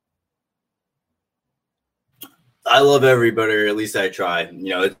you? I love everybody, or at least I try. You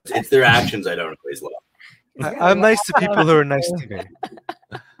know, it's their actions I don't always love. I'm nice to people who are nice to me.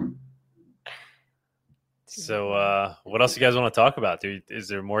 So what else you guys want to talk about? Is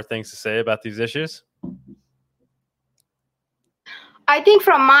there more things to say about these issues? I think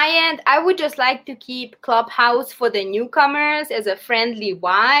from my end, I would just like to keep Clubhouse for the newcomers as a friendly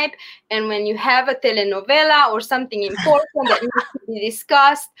vibe. And when you have a telenovela or something important that needs to be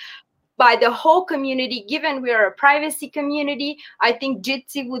discussed by the whole community, given we are a privacy community, I think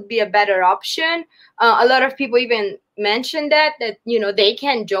Jitsi would be a better option. A lot of people even mentioned that you know, they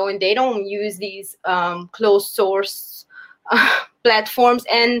can join. They don't use these closed source platforms.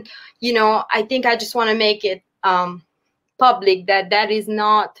 And, you know, I think I just want to make it public that is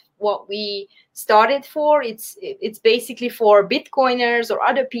not what we started for. It's basically for Bitcoiners or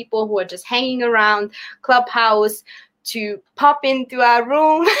other people who are just hanging around Clubhouse to pop into our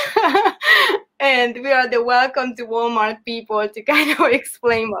room. And we are the welcome to Walmart people to kind of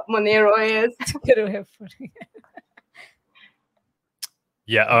explain what Monero is. Good way of putting it.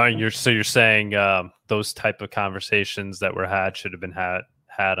 Yeah, you're saying those type of conversations that were had should have been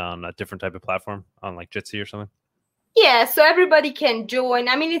had on a different type of platform, on like Jitsi or something? Yeah, so everybody can join.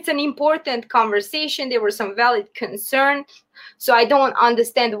 I mean, it's an important conversation. There were some valid concerns. So I don't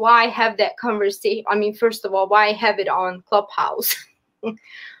understand why have that conversation. I mean, first of all, why have it on Clubhouse?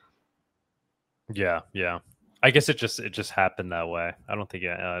 Yeah. I guess it just happened that way. I don't think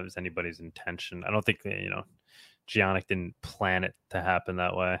it was anybody's intention. I don't think, you know, Giannick didn't plan it to happen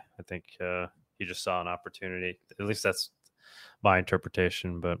that way. I think he just saw an opportunity. At least that's my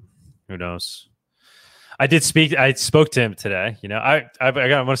interpretation, but who knows? I spoke to him today. You know, I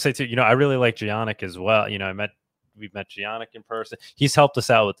want to say too, you know, I really like Giannick as well. You know, we've met Giannick in person. He's helped us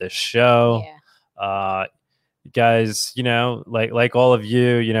out with this show. Yeah. Guys, you know, like all of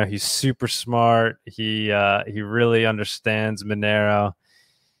you, you know, he's super smart. He really understands Monero.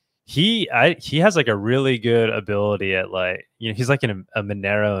 he has like a really good ability at like, he's like a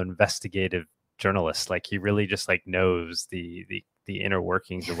Monero investigative journalist. Like he really just like knows the inner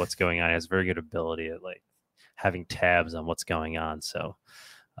workings of what's going on. He has very good ability at like having tabs on what's going on. So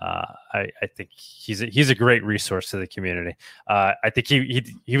I think he's a great resource to the community. I think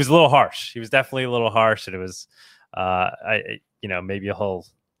he was a little harsh. He was definitely a little harsh, and it was maybe he'll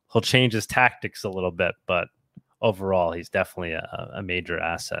change his tactics a little bit, but overall he's definitely a major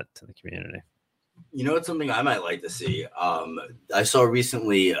asset to the community. You know, it's something I might like to see. I saw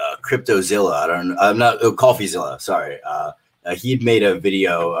recently CryptoZilla. CoffeeZilla. Sorry. He'd made a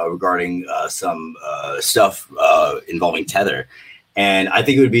video regarding some stuff involving Tether. And I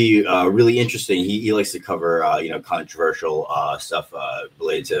think it would be really interesting. He likes to cover, controversial stuff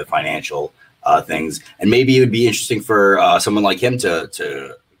related to financial things. And maybe it would be interesting for someone like him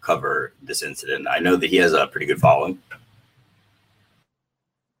to cover this incident. I know that he has a pretty good following.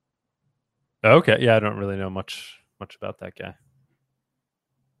 Okay. Yeah, I don't really know much about that guy.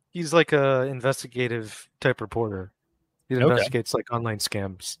 He's like a investigative type reporter. He investigates like online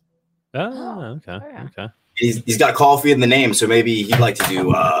scams. Oh, okay. yeah. Okay. He's got coffee in the name, so maybe he'd like to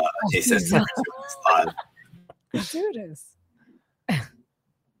do a sensitive live. Do this.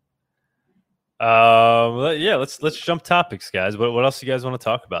 Yeah, let's jump topics, guys. What else do you guys want to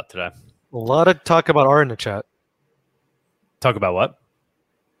talk about today? A lot of talk about R in the chat. Talk about what?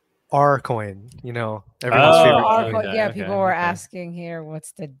 R coin, everyone's favorite coin. Okay, Yeah, okay, people were okay. asking here,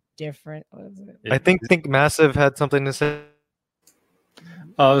 what's the difference? I think Massive had something to say.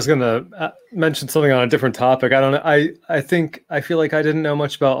 I was gonna mention something on a different topic. I don't know. I feel like I didn't know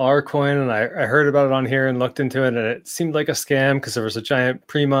much about Rcoin, and I heard about it on here and looked into it, and it seemed like a scam because there was a giant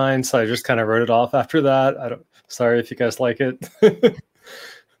pre-mine. So I just kind of wrote it off after that. Sorry if you guys like it.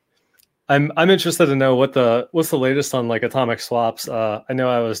 I'm interested to know what's the latest on like atomic swaps. I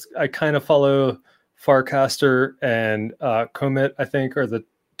know I kind of follow Farcaster and Commit, I think, are the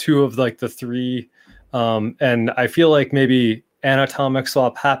two of like the three, and I feel like maybe an atomic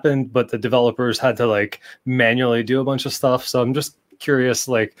swap happened, but the developers had to like manually do a bunch of stuff. So I'm just curious,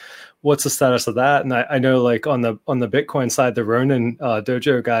 like, what's the status of that? And I know like on the Bitcoin side, the Ronin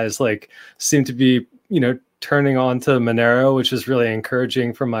dojo guys like seem to be turning on to Monero, which is really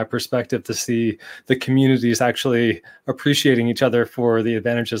encouraging from my perspective to see the communities actually appreciating each other for the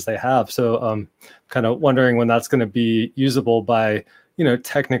advantages they have. So kind of wondering when that's going to be usable by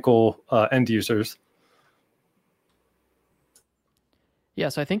technical end users. Yeah,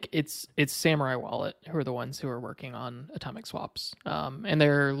 so I think it's Samurai Wallet who are the ones who are working on atomic swaps, and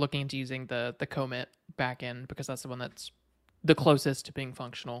they're looking into using the Commit backend because that's the one that's the closest to being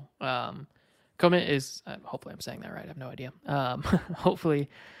functional. Commit is hopefully I'm saying that right. I have no idea. Hopefully,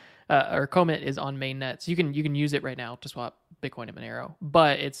 or Commit is on mainnet, so you can use it right now to swap Bitcoin and Monero,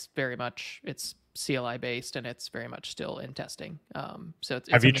 but it's CLI based and it's very much still in testing. So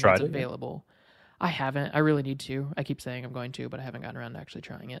it's have you tried it? Available. I haven't. I really need to. I keep saying I'm going to, but I haven't gotten around to actually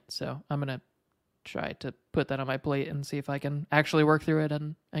trying it. So I'm going to try to put that on my plate and see if I can actually work through it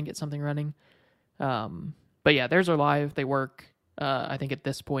and get something running. But yeah, theirs are live. They work. I think at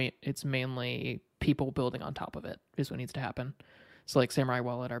this point, it's mainly people building on top of it is what needs to happen. So like Samurai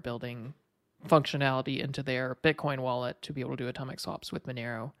Wallet are building functionality into their Bitcoin wallet to be able to do atomic swaps with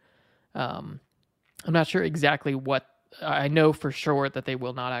Monero. I'm not sure exactly what. I know for sure that they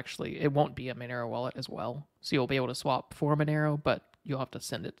will not it won't be a Monero wallet as well. So you'll be able to swap for Monero, but you'll have to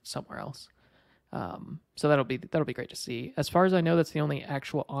send it somewhere else. So that'll be great to see. As far as I know, that's the only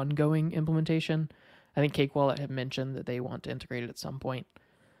actual ongoing implementation. I think Cake Wallet had mentioned that they want to integrate it at some point.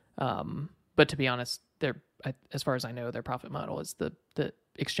 But to be honest, as far as I know, their profit model is the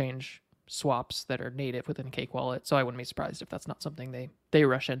exchange swaps that are native within Cake Wallet. So I wouldn't be surprised if that's not something they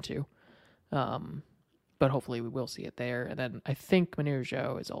rush into. But hopefully we will see it there. And then I think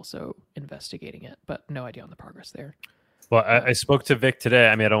Monero is also investigating it, but no idea on the progress there. Well, I spoke to Vic today.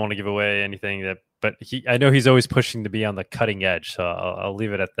 I mean, I don't want to give away anything but I know he's always pushing to be on the cutting edge. So I'll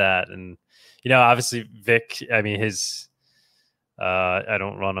leave it at that. And, obviously Vic, I mean, I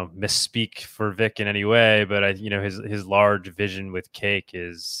don't want to misspeak for Vic in any way, but his large vision with Cake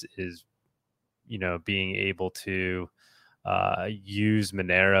is being able to use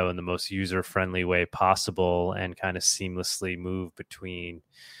Monero in the most user-friendly way possible and kind of seamlessly move between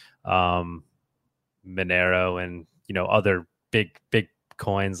Monero and other big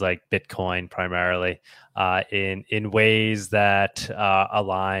coins like Bitcoin primarily in ways that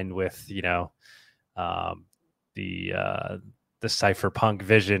align with the cypherpunk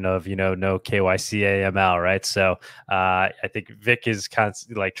vision of no KYC AML, right? So I think Vic is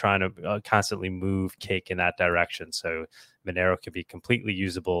constantly trying to constantly move Cake in that direction. So Monero can be completely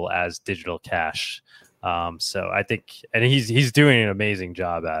usable as digital cash. So I think, and he's doing an amazing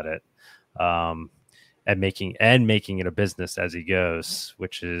job at it, and making it a business as he goes,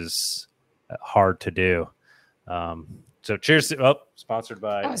 which is hard to do. So cheers to, sponsored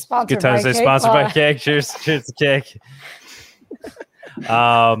by sponsored good times. by Sponsored by Cake. Cake. Cheers to Cake.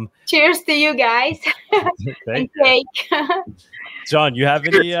 Cheers to you guys. And cake. John, you have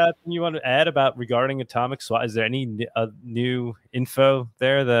any you want to add about regarding Atomic Swap? Is there any new info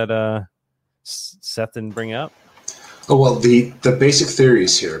there that Seth didn't bring up? Oh, well, the basic theory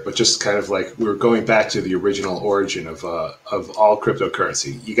is here, but just kind of like we're going back to the original origin of all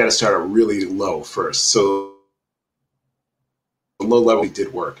cryptocurrency. You got to start out really low first. So the low level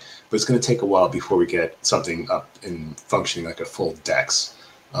did work, but it's going to take a while before we get something up and functioning like a full DEX.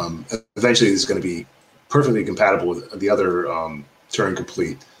 Eventually, it's going to be perfectly compatible with the other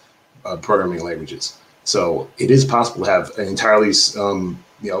Turing-complete programming languages. So it is possible to have an entirely,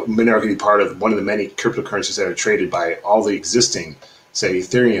 Monero can be part of one of the many cryptocurrencies that are traded by all the existing, say,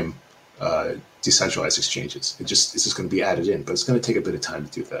 Ethereum decentralized exchanges. It's just going to be added in, but it's going to take a bit of time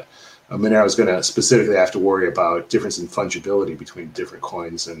to do that. Monero is going to specifically have to worry about difference in fungibility between different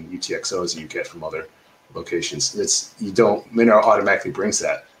coins and UTXOs that you get from other locations. Monero automatically brings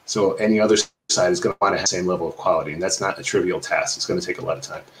that. So any other side is going to want to have the same level of quality, and that's not a trivial task. It's going to take a lot of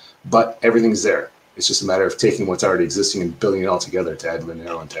time, but everything's there. It's just a matter of taking what's already existing and building it all together to add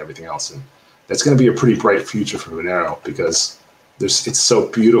Monero into everything else. And that's going to be a pretty bright future for Monero because it's so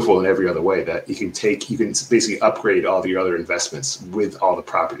beautiful in every other way that you can basically upgrade all the other investments with all the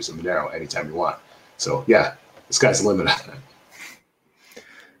properties of Monero anytime you want. So yeah, the sky's the limit on that.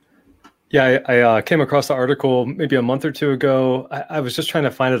 Yeah, I came across the article maybe a month or two ago. I was just trying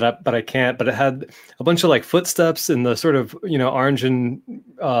to find it up, but I can't. But it had a bunch of like footsteps in the sort of, orange and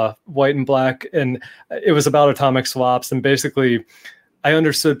white and black. And it was about atomic swaps. And basically, I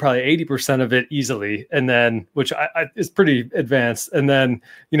understood probably 80% of it easily. And then, which is pretty advanced. And then,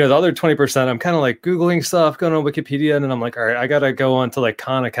 the other 20%, I'm kind of like Googling stuff, going on Wikipedia. And then I'm like, all right, I got to go on to like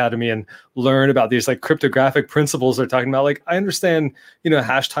Khan Academy and learn about these like cryptographic principles they're talking about. Like I understand,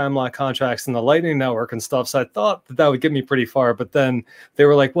 hash time lock contracts and the Lightning Network and stuff. So I thought that would get me pretty far. But then they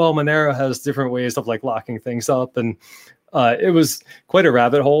were like, well, Monero has different ways of like locking things up. And it was quite a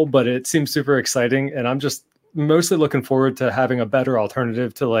rabbit hole, but it seems super exciting. And I'm just mostly looking forward to having a better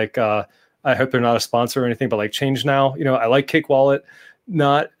alternative to like, I hope they're not a sponsor or anything, but like Change Now. I like Cake Wallet.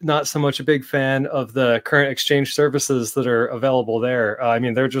 Not so much a big fan of the current exchange services that are available there.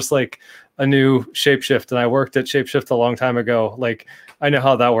 They're just like a new Shapeshift, and I worked at Shapeshift a long time ago. Like, I know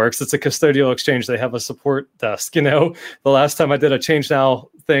how that works. It's a custodial exchange. They have a support desk. The last time I did a Change Now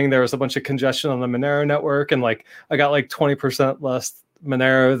thing, there was a bunch of congestion on the Monero network, and like I got like 20% less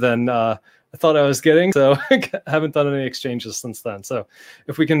Monero than I thought I was getting. So I haven't done any exchanges since then. So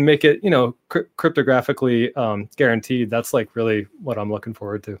if we can make it, cryptographically guaranteed, that's like really what I'm looking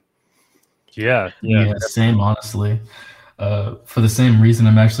forward to. Yeah, same, honestly. For the same reason,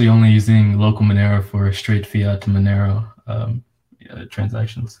 I'm actually only using local Monero for straight fiat to Monero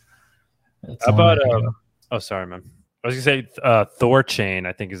transactions. How about, sorry, man. I was going to say Thorchain,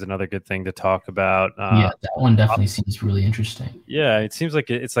 I think, is another good thing to talk about. Yeah, that one definitely seems really interesting. Yeah, it seems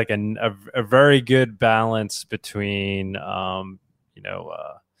like it's like a very good balance between,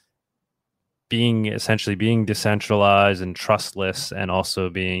 being decentralized and trustless and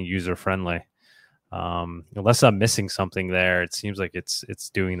also being user-friendly. Unless I'm missing something there, it seems like it's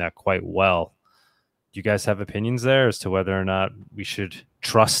doing that quite well. Do you guys have opinions there as to whether or not we should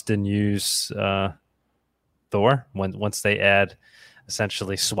trust and use Thor once they add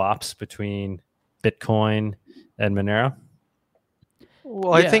essentially swaps between Bitcoin and Monero?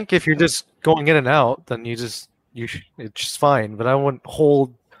 Well, I think if you're just going in and out, then it's just fine. But I wouldn't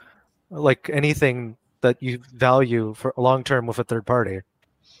hold like anything that you value for long term with a third party.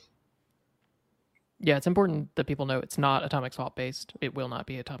 Yeah, it's important that people know it's not atomic swap based. It will not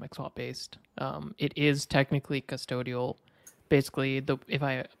be atomic swap based. It is technically custodial. Basically,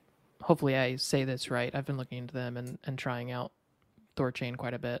 hopefully I say this right. I've been looking into them and trying out Thorchain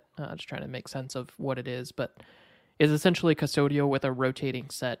quite a bit, just trying to make sense of what it is, but is essentially custodial with a rotating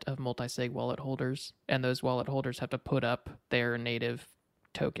set of multi-sig wallet holders, and those wallet holders have to put up their native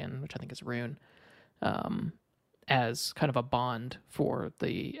token, which I think is Rune, as kind of a bond for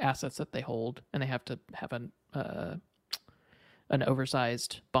the assets that they hold, and they have to have an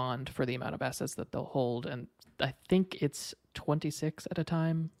oversized bond for the amount of assets that they'll hold, and I think it's 26 at a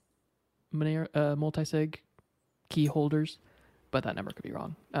time multi-sig key holders, but that number could be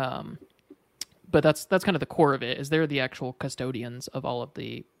wrong. But that's kind of the core of it, is they're the actual custodians of all of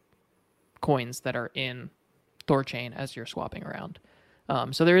the coins that are in Thorchain as you're swapping around.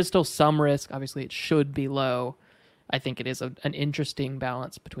 So there is still some risk. Obviously, it should be low. I think it is an interesting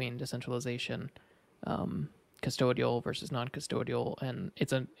balance between decentralization, custodial versus non-custodial, and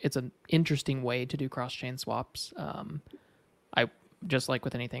it's an interesting way to do cross-chain swaps. I just like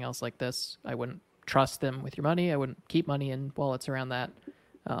with anything else like this, I wouldn't trust them with your money. I wouldn't keep money in wallets around that.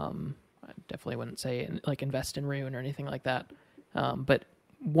 I definitely wouldn't say like invest in Rune or anything like that. But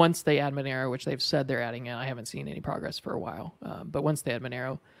once they add Monero, which they've said they're adding it, I haven't seen any progress for a while. But once they add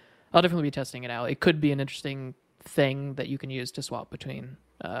Monero, I'll definitely be testing it out. It could be an interesting thing that you can use to swap between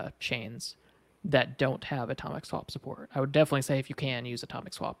chains that don't have atomic swap support. I would definitely say if you can, use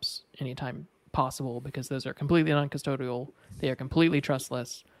atomic swaps anytime possible, because those are completely non-custodial. They are completely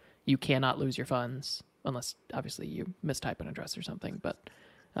trustless. You cannot lose your funds unless obviously you mistype an address or something. But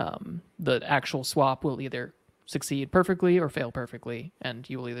the actual swap will either succeed perfectly or fail perfectly, and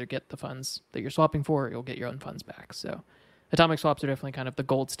you will either get the funds that you're swapping for, or you'll get your own funds back. So atomic swaps are definitely kind of the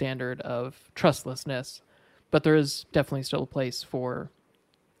gold standard of trustlessness, but there is definitely still a place for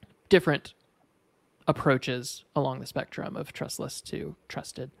different approaches along the spectrum of trustless to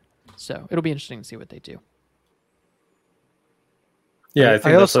trusted. So it'll be interesting to see what they do. Yeah, I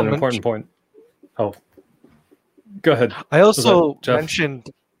think that's an important point. Oh, go ahead. I also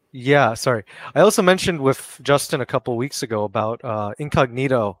mentioned, I also mentioned with Justin a couple weeks ago about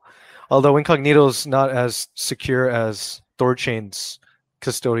Incognito. Although Incognito is not as secure as Thorchain's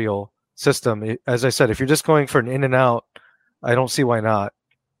custodial system, as I said, if you're just going for an in and out, I don't see why not.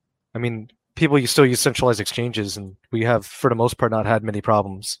 I mean, people still use centralized exchanges, and we have, for the most part, not had many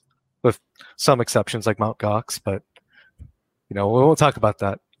problems, with some exceptions like Mt. Gox, but we won't talk about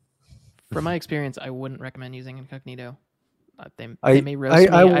that. From my experience, I wouldn't recommend using Incognito. They may roast me.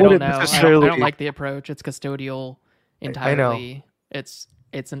 I don't know. I don't like the approach. It's custodial entirely. It's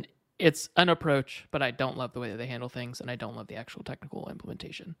an approach, but I don't love the way that they handle things, and I don't love the actual technical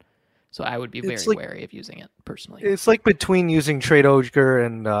implementation. So I would be very wary of using it personally. It's like between using TradeOgre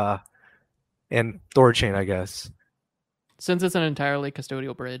and Thorchain, I guess. Since it's an entirely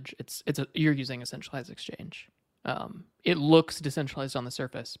custodial bridge, you're using a centralized exchange. It looks decentralized on the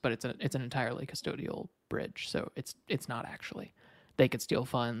surface, but it's an entirely custodial bridge. So it's not actually. They could steal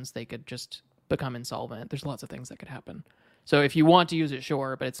funds. They could just become insolvent. There's lots of things that could happen. So if you want to use it,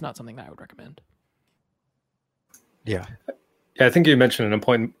 sure, but it's not something that I would recommend. Yeah. Yeah, I think you mentioned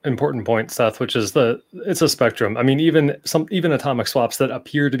an important point, Seth, which is it's a spectrum. I mean, even atomic swaps that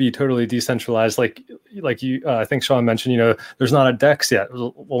appear to be totally decentralized, like you, I think Sean mentioned, there's not a DEX yet.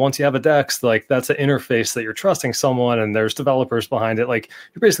 Well, once you have a DEX, like that's an interface that you're trusting someone, and there's developers behind it. Like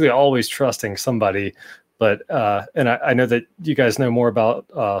you're basically always trusting somebody. But and I know that you guys know more about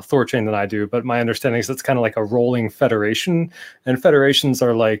Thorchain than I do, but my understanding is it's kind of like a rolling federation, and federations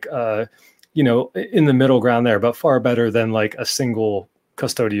are like in the middle ground there, but far better than like a single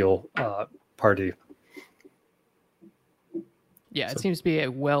custodial party. Yeah, it seems to be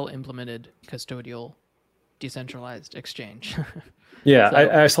a well implemented custodial decentralized exchange. Yeah,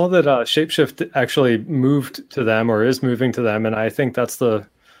 so, I saw that Shapeshift actually moved to them, or is moving to them, and I think that's the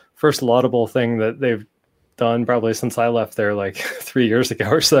first laudable thing that they've done probably since I left there like 3 years ago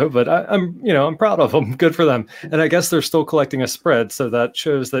or so. But I'm proud of them. Good for them. And I guess they're still collecting a spread, so that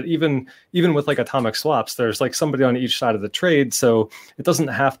shows that even with like atomic swaps, there's like somebody on each side of the trade. So it doesn't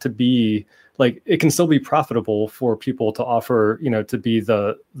have to be like, it can still be profitable for people to offer, to be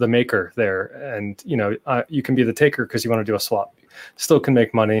the maker there, and you can be the taker because you want to do a swap. Still can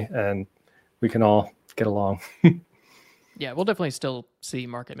make money, and we can all get along. Yeah, we'll definitely still see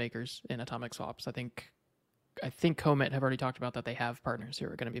market makers in atomic swaps. I think Comet have already talked about that they have partners who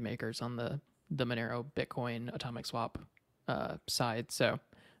are going to be makers on the Monero Bitcoin atomic swap side. So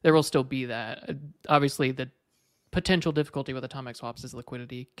there will still be that. Obviously, the potential difficulty with atomic swaps is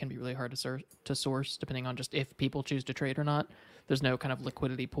liquidity can be really hard to source, depending on just if people choose to trade or not. There's no kind of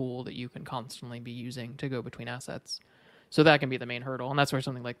liquidity pool that you can constantly be using to go between assets. So that can be the main hurdle. And that's where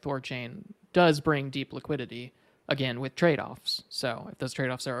something like Thorchain does bring deep liquidity, again, with trade-offs. So if those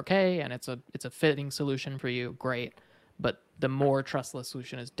trade-offs are okay and it's a fitting solution for you, great. But the more trustless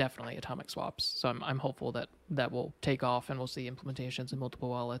solution is definitely atomic swaps. So I'm hopeful that will take off, and we'll see implementations in multiple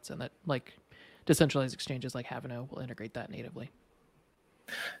wallets, and that like decentralized exchanges like Haveno will integrate that natively.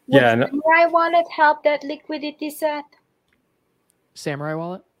 Yeah. Would Samurai Wallet help that liquidity, Seth? Samurai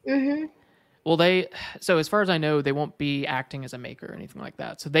Wallet? Mm-hmm. Well, so as far as I know, they won't be acting as a maker or anything like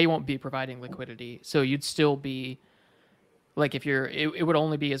that. So they won't be providing liquidity. So you'd still be, like, it would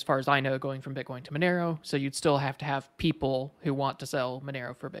only be, as far as I know, going from Bitcoin to Monero. So you'd still have to have people who want to sell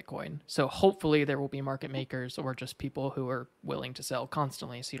Monero for Bitcoin. So hopefully there will be market makers or just people who are willing to sell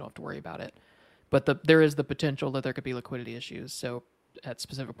constantly, so you don't have to worry about it. but there is the potential that there could be liquidity issues. So at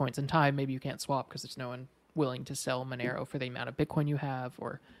specific points in time, maybe you can't swap because there's no one willing to sell Monero for the amount of Bitcoin you have,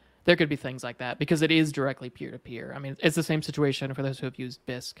 or there could be things like that because it is directly peer-to-peer. I mean, it's the same situation for those who have used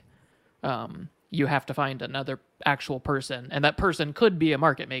Bisq. You have to find another actual person, and that person could be a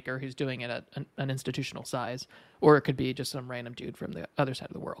market maker who's doing it at an institutional size, or it could be just some random dude from the other side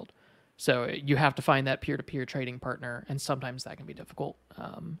of the world. So you have to find that peer-to-peer trading partner, and sometimes that can be difficult.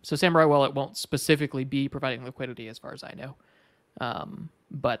 So Samurai Wallet won't specifically be providing liquidity as far as I know,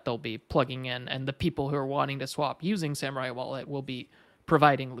 but they'll be plugging in, and the people who are wanting to swap using Samurai Wallet will be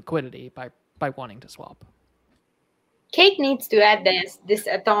providing liquidity by wanting to swap. Cake needs to add this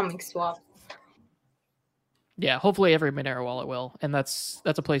atomic swap. Yeah, hopefully every Monero wallet will, and that's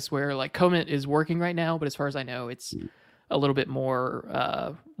a place where like Comint is working right now, but as far as I know, it's a little bit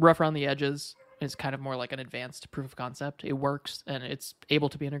more rough around the edges. It's kind of more like an advanced proof of concept. It works and it's able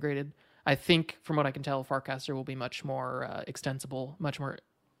to be integrated. I think, from what I can tell, Farcaster will be much more extensible, much more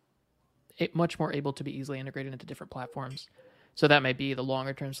able to be easily integrated into different platforms. So that may be the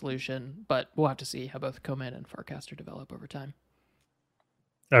longer term solution, but we'll have to see how both Comint and Farcaster develop over time.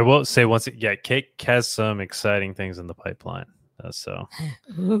 I will say Cake has some exciting things in the pipeline. So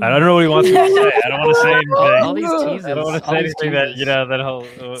I don't know what he wants me to say. I don't want to say anything. All these teases. I don't want to say anything that that whole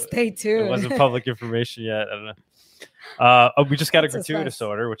Stay tuned. It wasn't public information yet. I don't know. We just got a gratuitous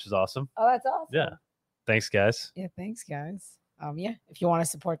order, which is awesome. Oh, that's awesome. Yeah. Thanks, guys. Yeah, thanks, guys. If you want to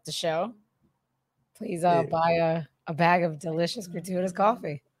support the show, please buy a bag of delicious gratuitous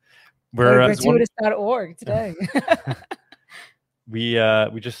coffee. We're gratuitous.org today. We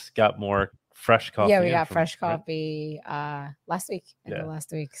just got more fresh coffee. Yeah, we got fresh coffee last week.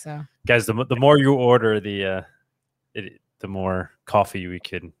 Last week. So guys, the more you order, the more coffee we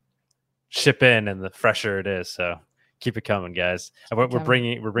can ship in, and the fresher it is. So keep it coming, guys. And we're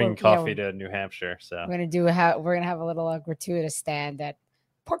bringing coffee to New Hampshire. So we're gonna have a little gratuitous stand at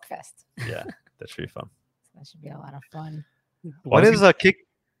PorcFest. Yeah, that should be fun. So that should be a lot of fun. When is a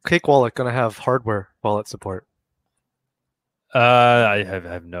Cake Wallet gonna have hardware wallet support? I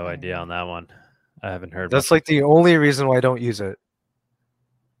have no idea on that one. I haven't heard. That's like the only reason why I don't use it.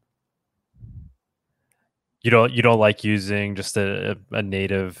 You don't like using just a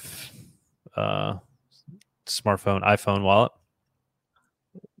native smartphone iPhone wallet?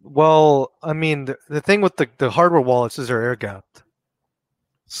 Well, I mean, the thing with the hardware wallets is they're air gapped,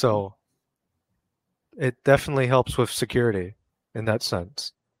 so it definitely helps with security in that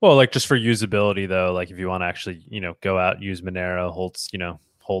sense. Well, like just for usability though, like if you want to actually, go out, use Monero,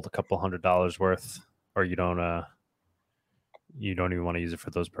 hold a couple $100 worth, or you don't even want to use it for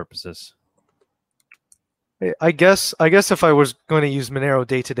those purposes. I guess if I was going to use Monero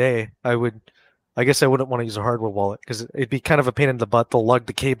day to day, I wouldn't want to use a hardware wallet because it'd be kind of a pain in the butt to lug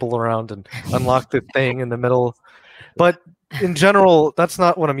the cable around and unlock the thing in the middle. But in general, that's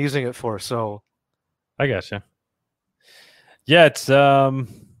not what I'm using it for. So I gotcha. Yeah, it's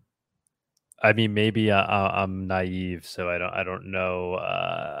I mean, maybe I'm naive, so I don't know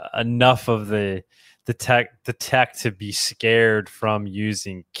enough of the tech to be scared from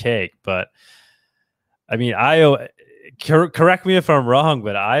using Cake. But I mean, correct me if I'm wrong,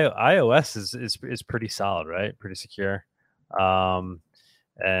 but iOS is pretty solid, right? Pretty secure, and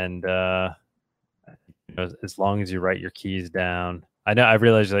as long as you write your keys down. I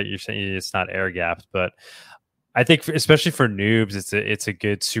realize that you're saying it's not air gapped, but I think especially for noobs, it's a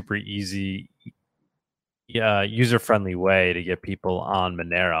good, super easy, user-friendly way to get people on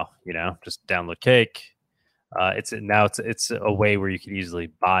Monero. Just download Cake. It's a way where you could easily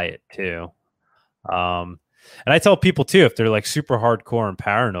buy it too. And I tell people too, if they're like super hardcore and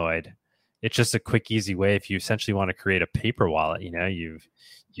paranoid, it's just a quick, easy way. If you essentially want to create a paper wallet,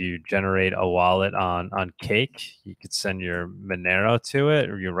 you generate a wallet on Cake. You could send your Monero to it,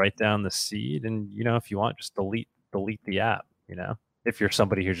 or you write down the seed, and if you want, just delete the app. If you're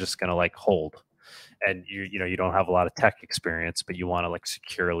somebody who's just gonna like hold, and you don't have a lot of tech experience, but you want to like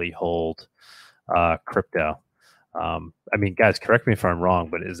securely hold crypto. I mean, guys, correct me if I'm wrong,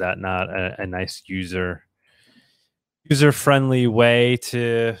 but is that not a nice user-friendly way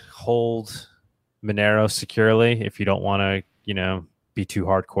to hold Monero securely if you don't want to, be too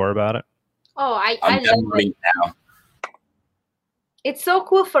hardcore about it? Oh, I love it now. It's so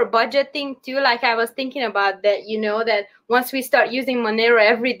cool for budgeting too. Like I was thinking about that, that once we start using Monero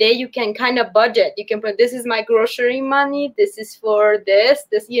every day, you can kind of budget. You can put, this is my grocery money. This is for this,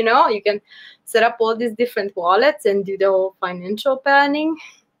 you can set up all these different wallets and do the whole financial planning.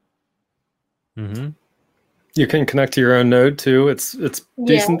 Mm-hmm. You can connect to your own node too. It's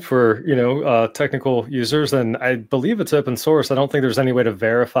decent for technical users, and I believe it's open source. I don't think there's any way to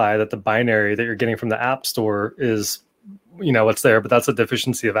verify that the binary that you're getting from the App Store is what's there, but that's a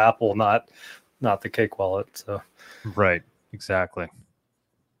deficiency of Apple, not the Cake wallet. So right, exactly.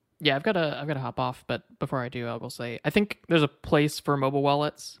 Yeah, I've got to hop off, but before I do, I will say I think there's a place for mobile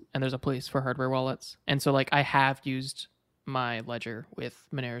wallets and there's a place for hardware wallets, and so like I have used my ledger with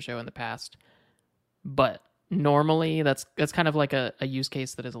Monero in the past, but normally that's kind of like a use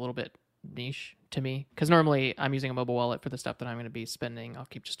case that is a little bit niche to me, because normally I'm using a mobile wallet for the stuff that I'm going to be spending. I'll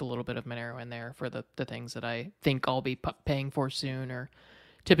keep just a little bit of Monero in there for the things that I think I'll be paying for soon, or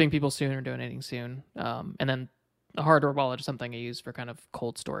tipping people soon, or donating soon. And then a hardware wallet is something I use for kind of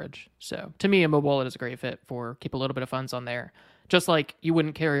cold storage. So to me, a mobile wallet is a great fit for keep a little bit of funds on there. Just like you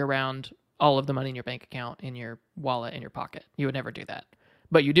wouldn't carry around all of the money in your bank account in your wallet in your pocket. You would never do that.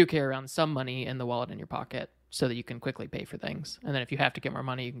 But you do carry around some money in the wallet in your pocket so that you can quickly pay for things. And then if you have to get more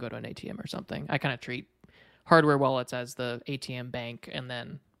money, you can go to an ATM or something. I kind of treat hardware wallets as the ATM bank, and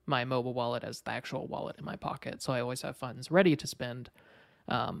then my mobile wallet as the actual wallet in my pocket. So I always have funds ready to spend.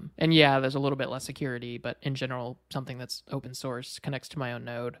 And yeah, there's a little bit less security, but in general, something that's open source, connects to my own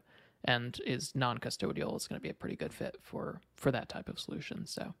node, and is non-custodial is going to be a pretty good fit for that type of solution.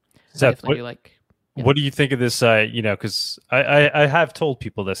 So Zeph, what do you think of this? Because I have told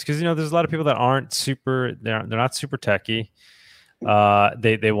people this, because there's a lot of people that aren't super, they're not super techie.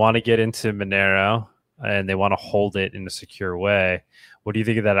 They want to get into Monero and they want to hold it in a secure way. What do you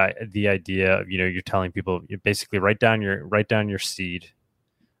think of that? The idea of you're telling people you basically write down your seed,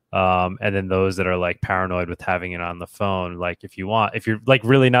 and then those that are like paranoid with having it on the phone, like if you're like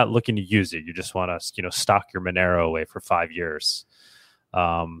really not looking to use it, you just want to stock your Monero away for 5 years.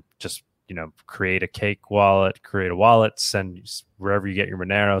 Just create a Cake wallet, create a wallet, send wherever you get your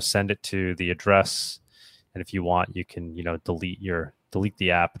Monero, send it to the address, and if you want, you can delete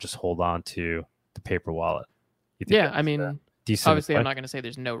the app, just hold on to the paper wallet. Yeah, I mean, obviously, I'm not going to say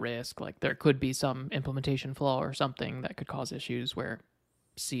there's no risk. Like there could be some implementation flaw or something that could cause issues where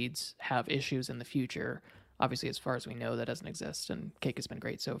seeds have issues in the future. Obviously, as far as we know, that doesn't exist, and Cake has been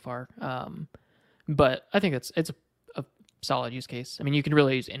great so far. But I think it's a solid use case. I mean, you can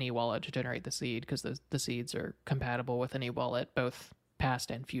really use any wallet to generate the seed, because the seeds are compatible with any wallet, both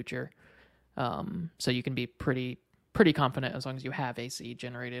past and future. So you can be pretty confident, as long as you have a seed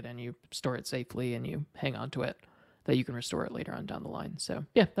generated and you store it safely and you hang on to it, that you can restore it later on down the line. So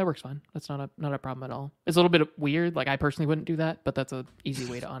yeah, that works fine. That's not a problem at all. It's a little bit weird. Like I personally wouldn't do that, but that's an easy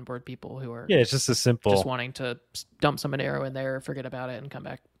way to onboard people who are it's just a simple, just wanting to dump some Monero in there, forget about it, and come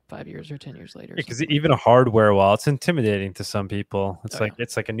back 5 years or 10 years later. Because even a hardware wallet, it's intimidating to some people.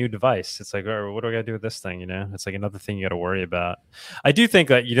 It's like a new device. It's like, oh, what do I got to do with this thing? It's like another thing you got to worry about. I do think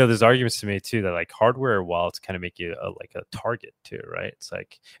that there's arguments to me too that like hardware wallets kind of make you like a target too, right? It's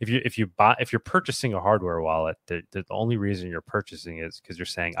like if you're purchasing a hardware wallet, the only reason you're purchasing is because you're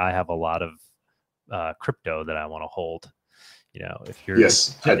saying I have a lot of crypto that I want to hold. If you're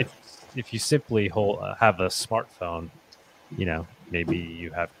if you simply have a smartphone, maybe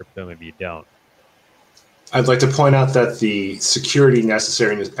you have crypto, maybe you don't. I'd like to point out that the security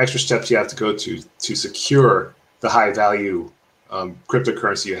necessary and the extra steps you have to go to secure the high value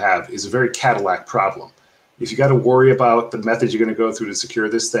cryptocurrency you have is a very Cadillac problem. If you got to worry about the methods you're going to go through to secure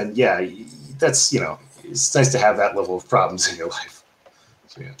this, then yeah, that's, it's nice to have that level of problems in your life.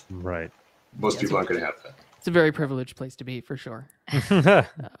 So yeah, right. Most people aren't going to have that. It's a very privileged place to be, for sure.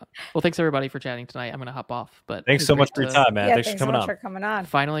 Well, thanks everybody for chatting tonight. I'm going to hop off, but thanks so much for your time, man. Yeah, thanks for coming on. For coming on.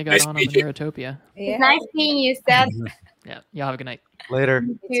 Finally got on Monerotopia. It's nice seeing you, Seth. Yeah, y'all have a good night. Later.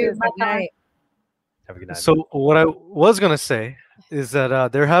 You too. Bye. Have a good night. So what I was gonna say is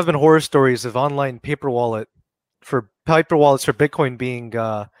that there have been horror stories of online paper wallets for Bitcoin being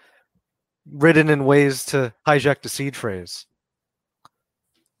written in ways to hijack the seed phrase.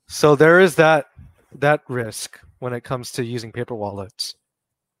 So there is that risk when it comes to using paper wallets.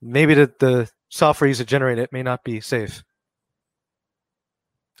 Maybe the software used to generate it may not be safe.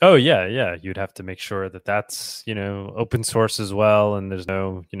 Oh yeah. You'd have to make sure that that's open source as well, and there's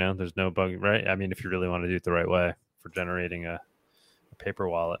no bug, right? I mean, if you really want to do it the right way for generating a paper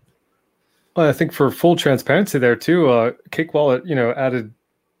wallet. Well, I think for full transparency there too, Cake Wallet, added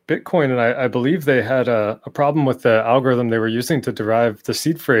Bitcoin, and I believe they had a problem with the algorithm they were using to derive the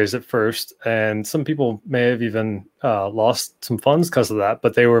seed phrase at first, and some people may have even lost some funds because of that,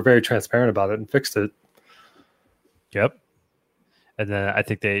 but they were very transparent about it and fixed it. Yep. And then I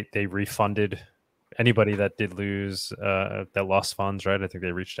think they refunded anybody that did lose, that lost funds, right? I think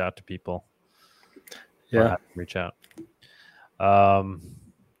they reached out to people. Yeah. Reach out.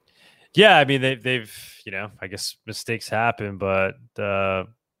 Yeah, I mean they've I guess mistakes happen, but the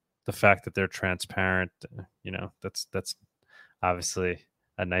fact that they're transparent, that's obviously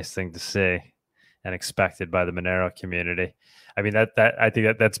a nice thing to see and expected by the Monero community. I mean that I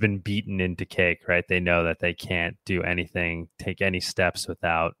think that's been beaten into cake, right? They know that they can't do anything, take any steps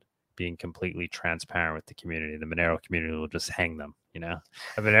without being completely transparent with the community. The Monero community will just hang them, The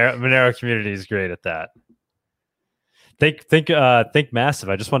Monero community is great at that. Think Massive.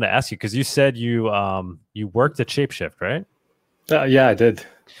 I just want to ask you, because you said you worked at Shapeshift, right? Yeah, I did.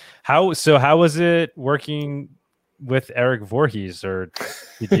 How was it working with Eric Voorhees, or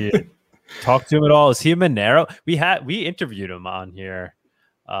did you talk to him at all? Is he a Monero? We interviewed him on here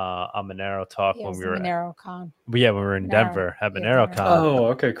on Monero Talk when we were MoneroCon. when we were in Denver at MoneroCon. Oh,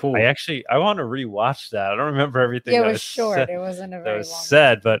 okay, cool. I want to rewatch that. I don't remember everything. Yeah, it was short. It wasn't a very long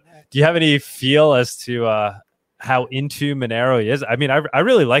said, but do you have any feel as to how into Monero he is? I mean, I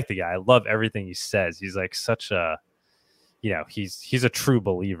really like the guy. I love everything he says. He's like such a, he's a true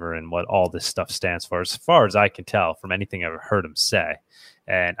believer in what all this stuff stands for, as far as I can tell from anything I've heard him say.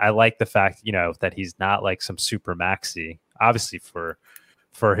 And I like the fact, that he's not like some super maxi, obviously for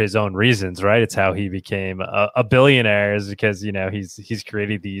his own reasons, right? It's how he became a billionaire, is because, he's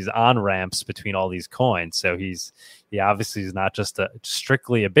created these on-ramps between all these coins. So he obviously is not just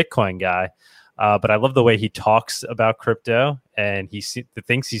strictly a Bitcoin guy. But I love the way he talks about crypto, and the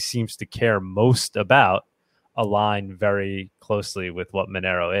things he seems to care most about align very closely with what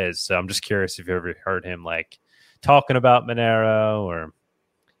Monero is. So I'm just curious if you ever heard him like talking about Monero, or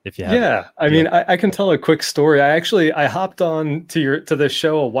if you have. Yeah, I mean, I can tell a quick story. I hopped on to this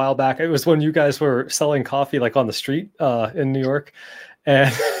show a while back. It was when you guys were selling coffee like on the street in New York.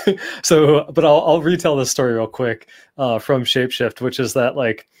 And but I'll retell this story real quick from Shapeshift, which is that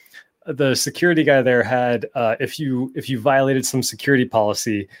like, the security guy there had, if you violated some security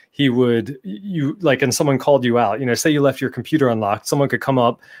policy, he would, and someone called you out, say you left your computer unlocked, someone could come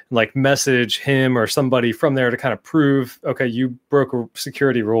up and like message him or somebody from there to kind of prove, okay, you broke a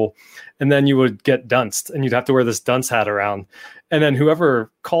security rule. And then you would get dunced, and you'd have to wear this dunce hat around. And then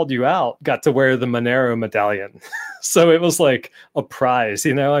whoever called you out got to wear the Monero medallion. So it was like a prize,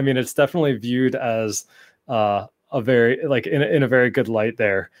 I mean, it's definitely viewed as a very, like in a very good light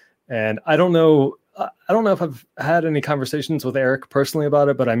there. And I don't know if I've had any conversations with Eric personally about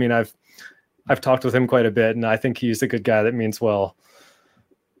it, but I mean, I've talked with him quite a bit, and I think he's a good guy that means well.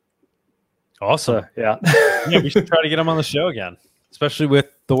 Awesome. Yeah. Yeah, we should try to get him on the show again, especially with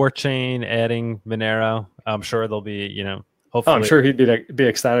Thorchain adding Monero. I'm sure there'll be, hopefully. Oh, I'm sure he'd be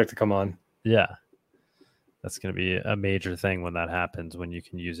ecstatic to come on. Yeah. That's going to be a major thing when that happens, when you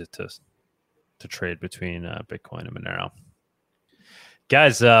can use it to trade between Bitcoin and Monero.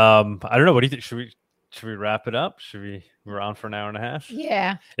 Guys, I don't know. What do you think? Should we wrap it up? We're on for an hour and a half.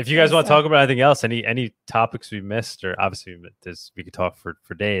 Yeah. If you guys want to talk about anything else, any topics we missed, or obviously we could talk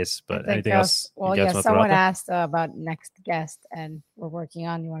for days, but anything else? Well, yeah, someone asked about next guest, and we're working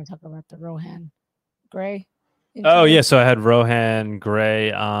on. You want to talk about the Rohan Gray? Oh yeah, so I had Rohan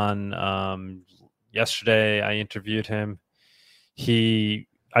Gray on yesterday. I interviewed him. I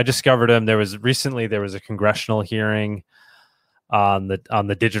discovered him. There was a congressional hearing on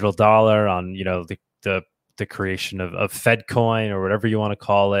the digital dollar, on the creation of FedCoin, or whatever you want to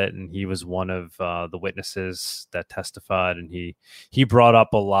call it, and he was one of the witnesses that testified, and he brought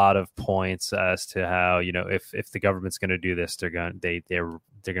up a lot of points as to how if the government's going to do this, they're going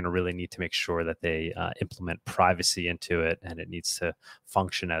to really need to make sure that they implement privacy into it, and it needs to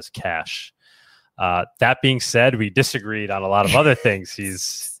function as cash. That being said, we disagreed on a lot of other things.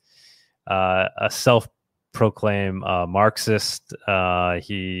 He's a self-proclaimed Marxist.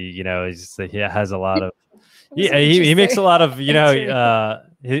 He has a lot of he makes a lot of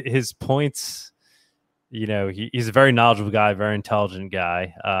his points. He's a very knowledgeable guy, very intelligent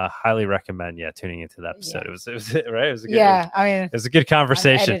guy. Highly recommend tuning into that episode. Yeah. It was right. It was a good, it was a good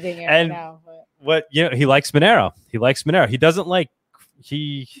conversation. And now, what he likes Monero. He likes Monero. He doesn't like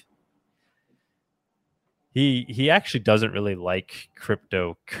he actually doesn't really like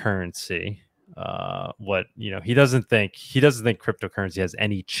cryptocurrency. He doesn't think cryptocurrency has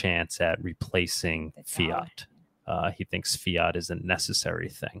any chance at replacing fiat. He thinks fiat is a necessary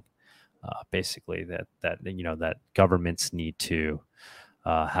thing. Basically that governments need to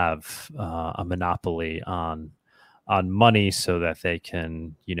have a monopoly on money, so that they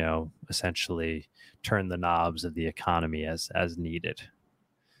can essentially turn the knobs of the economy as needed,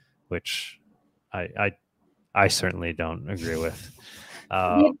 which I certainly don't agree with.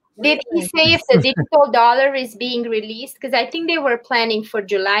 Did he say if the digital dollar is being released? Because I think they were planning for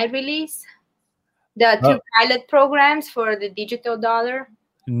July release, the two pilot programs for the digital dollar.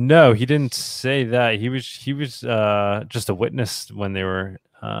 No, he didn't say that. He was just a witness when they were.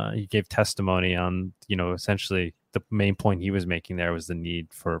 He gave testimony on, essentially the main point he was making there was the need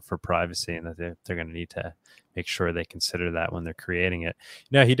for privacy, and that they're going to need to make sure they consider that when they're creating it.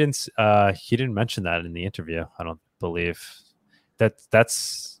 No, he didn't mention that in the interview. I don't believe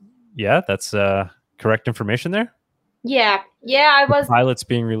that's correct information there. Yeah, I was pilots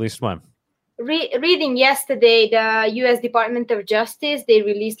being released when. Reading yesterday, the U.S. Department of Justice, they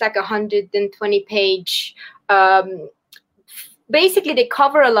released like 120-page. Basically, they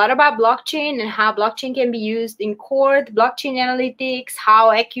cover a lot about blockchain and how blockchain can be used in court, blockchain analytics, how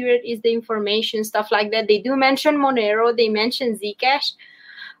accurate is the information, stuff like that. They do mention Monero, they mention Zcash,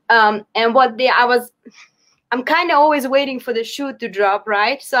 and I'm kind of always waiting for the shoe to drop,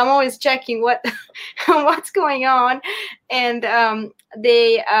 right? So I'm always checking what's going on. And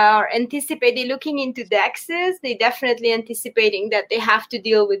they are looking into DEXs. They definitely anticipating that they have to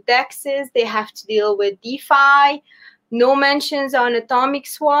deal with DEXs. They have to deal with DeFi. No mentions on atomic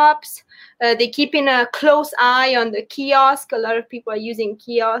swaps. They're keeping a close eye on the kiosk. A lot of people are using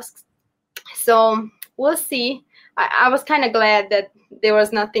kiosks. So we'll see. I was kind of glad that there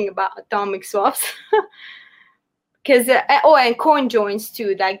was nothing about atomic swaps. Because and coin joins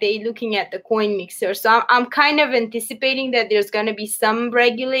too, like they looking at the coin mixer. So I'm kind of anticipating that there's going to be some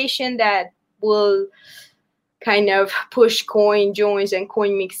regulation that will kind of push coin joins and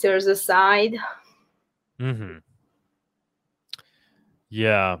coin mixers aside. Mm-hmm.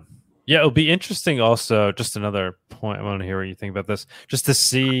 Yeah, it'll be interesting. Also, just another point, I want to hear what you think about this. Just to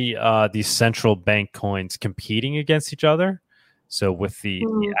see these central bank coins competing against each other. So with the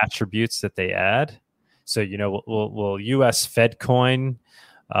attributes that they add. So, will U.S. Fed coin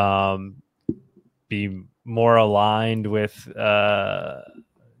be more aligned with, what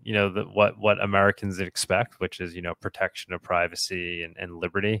Americans expect, which is, protection of privacy and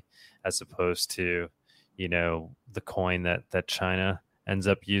liberty, as opposed to, the coin that China ends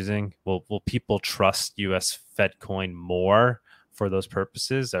up using? Will people trust U.S. Fed coin more for those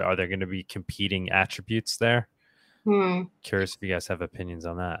purposes? Are there going to be competing attributes there? Curious if you guys have opinions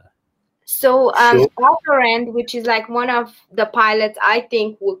on that. So Algorand, which is like one of the pilots I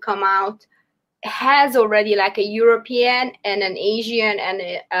think will come out, has already like a European and an Asian and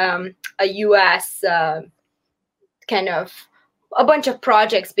a US kind of a bunch of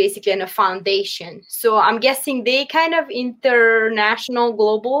projects basically and a foundation. So I'm guessing they kind of international,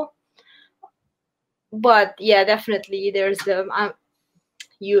 global. But yeah, definitely there's the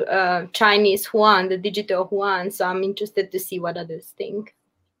Chinese yuan, the digital yuan. So I'm interested to see what others think.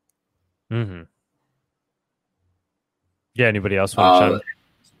 Mm-hmm. Yeah. Anybody else want to chime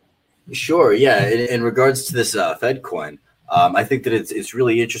in? Sure. Yeah. In regards to this Fed coin, I think that it's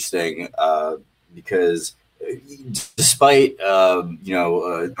really interesting because despite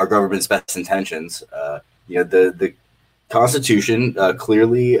our government's best intentions, the Constitution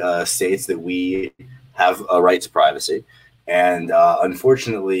clearly states that we have a right to privacy, and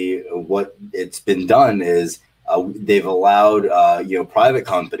unfortunately, what it's been done is they've allowed private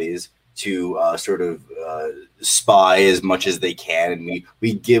companies to sort of spy as much as they can, and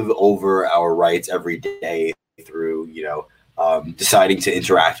we give over our rights every day through deciding to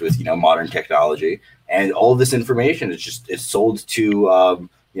interact with modern technology, and all of this information is sold to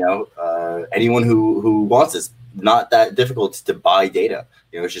anyone who wants this. Not that difficult to buy data.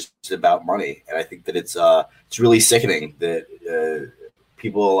 It's just about money, and I think that it's really sickening that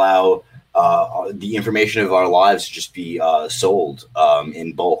people allow the information of our lives to just be sold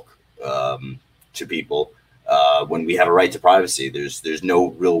in bulk to people when we have a right to privacy. There's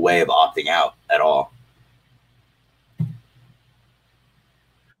no real way of opting out at all.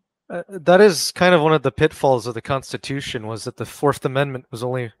 That is kind of one of the pitfalls of the Constitution, was that the Fourth Amendment was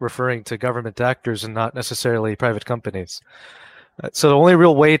only referring to government actors and not necessarily private companies. So the only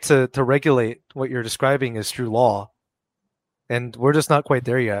real way to regulate what you're describing is through law. And we're just not quite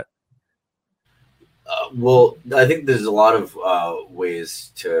there yet. Well, I think there's a lot of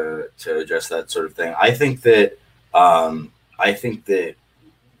ways to address that sort of thing. I think that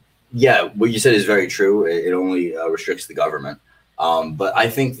yeah, what you said is very true. It only restricts the government. But I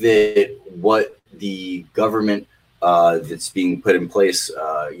think that what the government that's being put in place,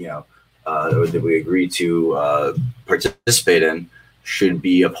 or that we agree to participate in, should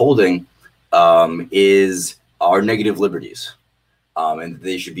be upholding is our negative liberties. And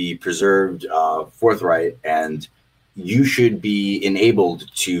they should be preserved forthright, and you should be enabled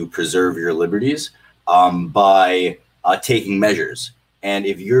to preserve your liberties by taking measures. And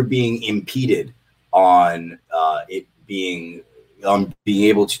if you're being impeded on being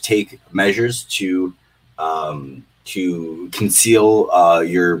able to take measures to to conceal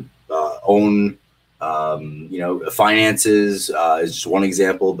your own finances is just one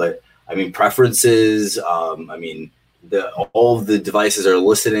example. But I mean, preferences. I mean, all of the devices are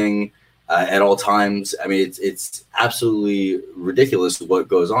listening at all times. I mean, it's absolutely ridiculous what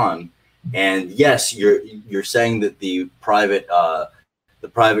goes on. And yes, you're saying that the private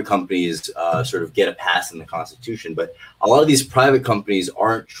companies sort of get a pass in the Constitution, but a lot of these private companies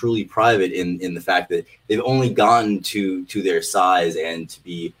aren't truly private in the fact that they've only gotten to their size and to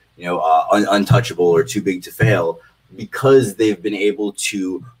be untouchable or too big to fail because they've been able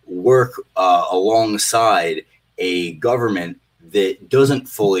to work alongside a government that doesn't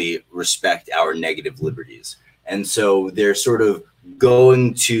fully respect our negative liberties. And so they're sort of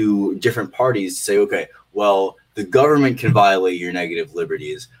going to different parties to say, okay, well, the government can violate your negative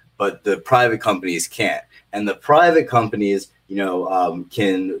liberties, but the private companies can't. And the private companies,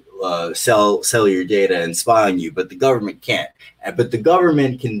 can sell your data and spy on you, but the government can't. But the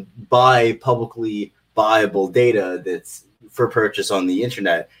government can buy publicly buyable data that's for purchase on the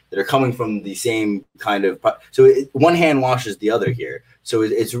internet that are coming from the same kind of. So one hand washes the other here. So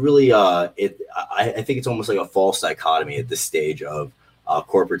it's really I think it's almost like a false dichotomy at this stage of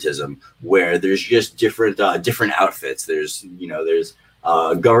corporatism, where there's just different outfits. There's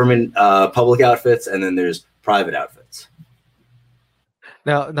government public outfits, and then there's private outfits.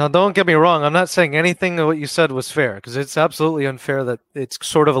 Now, don't get me wrong. I'm not saying anything of what you said was fair, because it's absolutely unfair that it's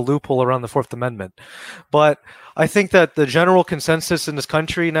sort of a loophole around the Fourth Amendment. But I think that the general consensus in this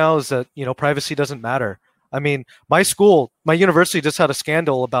country now is that privacy doesn't matter. I mean, my university just had a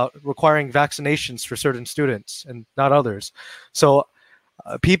scandal about requiring vaccinations for certain students and not others. So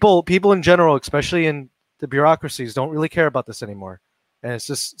people in general, especially in the bureaucracies, don't really care about this anymore, and it's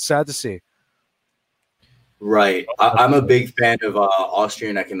just sad to see. Right. I'm a big fan of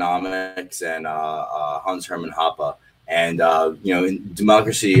Austrian economics and Hans Hermann Hoppe. And, in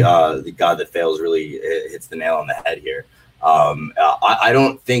democracy, the God that fails really hits the nail on the head here. I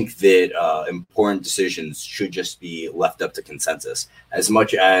don't think that important decisions should just be left up to consensus. As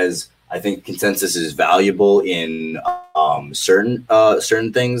much as I think consensus is valuable in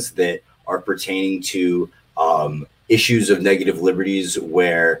certain things that are pertaining to issues of negative liberties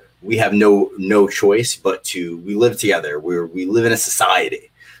where we have no choice but we live together. We live in a society.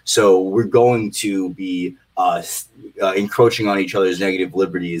 So we're going to be encroaching on each other's negative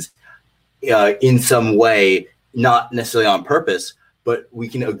liberties in some way, not necessarily on purpose, but we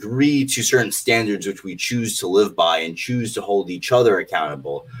can agree to certain standards which we choose to live by and choose to hold each other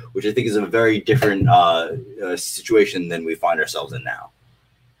accountable, which I think is a very different situation than we find ourselves in now.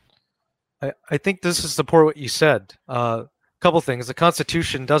 I think this is support what you said. Couple things. The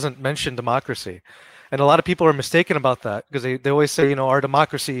Constitution doesn't mention democracy, and a lot of people are mistaken about that because they always say, our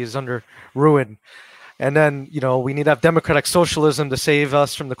democracy is under ruin, and then we need to have democratic socialism to save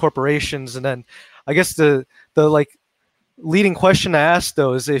us from the corporations. And then I guess the leading question to ask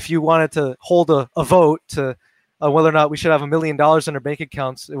though is if you wanted to hold a vote to whether or not we should have $1 million in our bank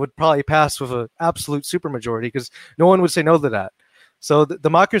accounts, it would probably pass with an absolute supermajority because no one would say no to that. So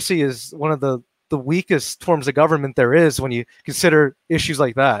democracy is one of the weakest forms of government there is when you consider issues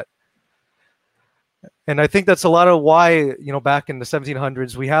like that. And I think that's a lot of why, back in the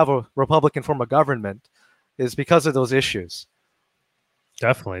 1700s, we have a Republican form of government is because of those issues.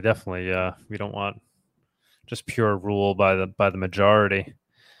 Definitely. We don't want just pure rule by the majority.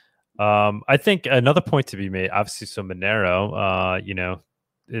 I think another point to be made, obviously, so Monero,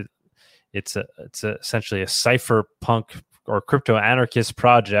 it's essentially a cypherpunk or crypto anarchist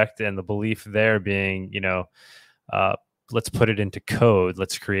project, and the belief there being, let's put it into code.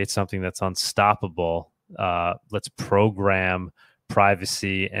 Let's create something that's unstoppable. Let's program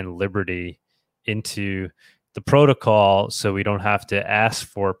privacy and liberty into the protocol so we don't have to ask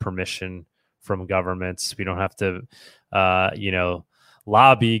for permission from governments. We don't have to,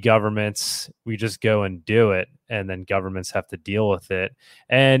 lobby governments. We just go and do it, and then governments have to deal with it.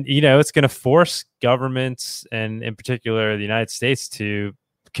 And it's going to force governments, and in particular the United States, to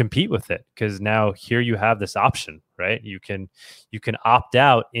compete with it, because now here you have this option, right? You can opt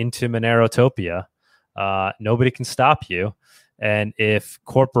out into Monerotopia. Nobody can stop you. And if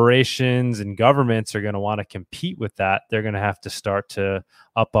corporations and governments are going to want to compete with that, they're going to have to start to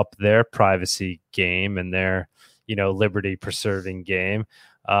up their privacy game and their liberty preserving game.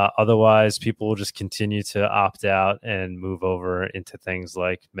 Otherwise, people will just continue to opt out and move over into things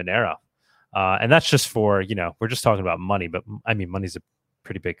like Monero. And that's just for, we're just talking about money, but I mean, money's a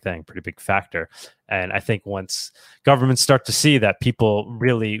pretty big thing, pretty big factor. And I think once governments start to see that people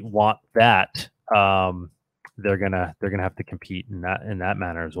really want that, they're gonna have to compete in that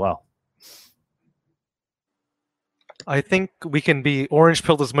manner as well. I think we can be orange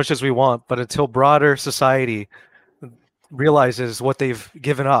pilled as much as we want, but until broader society realizes what they've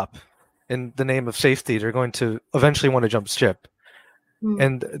given up in the name of safety, they're going to eventually want to jump ship.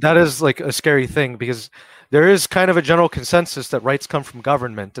 And that is like a scary thing, because there is kind of a general consensus that rights come from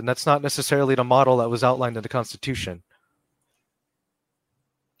government, and that's not necessarily the model that was outlined in the Constitution.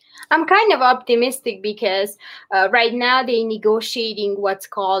 I'm kind of optimistic because right now they're negotiating what's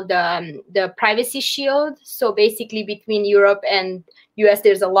called the privacy shield. So basically between Europe and US,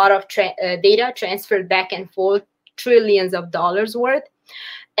 there's a lot of data transferred back and forth, trillions of dollars worth.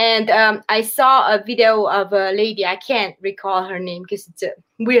 And I saw a video of a lady, I can't recall her name because it's a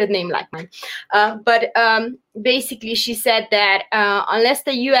weird name like mine. But basically she said that unless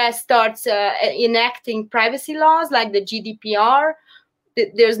the US starts enacting privacy laws like the GDPR,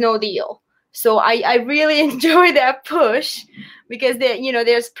 there's no deal. So I really enjoy that push, because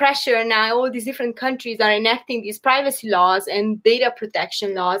there's pressure now. All these different countries are enacting these privacy laws and data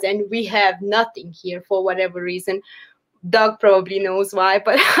protection laws, and we have nothing here for whatever reason. Doug probably knows why,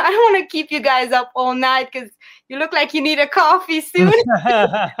 but I don't want to keep you guys up all night because you look like you need a coffee soon.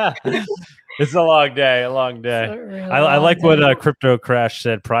 It's a long day, I like what Crypto Crash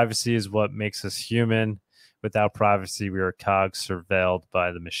said. Privacy is what makes us human. Without privacy, we are cogs surveilled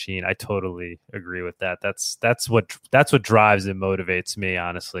by the machine. I totally agree with that. That's what drives and motivates me,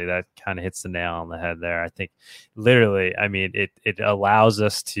 honestly. That kind of hits the nail on the head there. I think literally, I mean, it allows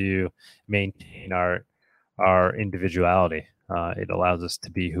us to maintain our individuality. It allows us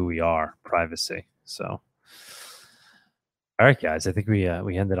to be who we are. Privacy. So, all right, guys. I think we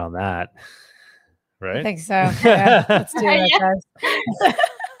ended on that, right? I think so. Yeah, let's do it, guys.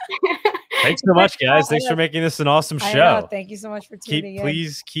 Thanks so much, guys. Thanks for making this an awesome show. Thank you so much for tuning in.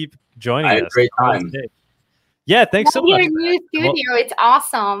 Please keep joining us. I had a great time. Yeah, thanks so much. Your new studio, it's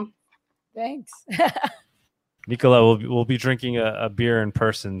awesome. Thanks. Nicola, we'll be drinking a beer in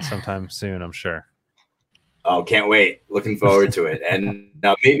person sometime soon, I'm sure. Oh, can't wait. Looking forward to it. And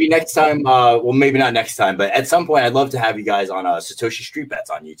maybe next time, well, maybe not next time, but at some point, I'd love to have you guys on Satoshi Street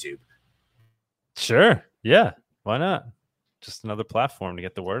Bets on YouTube. Sure. Yeah. Why not? Just another platform to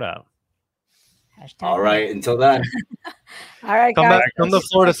get the word out. All right. Until then. All right, guys. Come to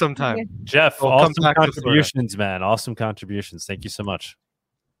Florida sometime. Jeff, awesome contributions, man. Awesome contributions. Thank you so much.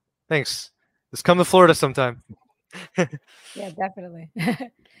 Thanks. Just come to Florida sometime. Yeah, definitely.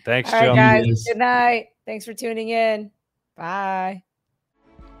 Thanks, All Joe. right, guys. Good night. Thanks for tuning in. Bye.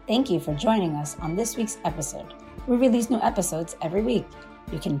 Thank you for joining us on this week's episode. We release new episodes every week.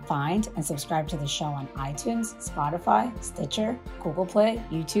 You can find and subscribe to the show on iTunes, Spotify, Stitcher, Google Play,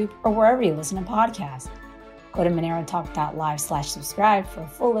 YouTube, or wherever you listen to podcasts. Go to monerotalk.live/subscribe for a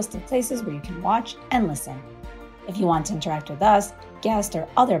full list of places where you can watch and listen. If you want to interact with us, guests, or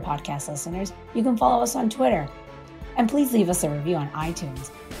other podcast listeners, you can follow us on Twitter. And please leave us a review on iTunes.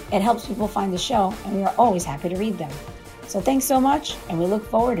 It helps people find the show, and we are always happy to read them. So thanks so much, and we look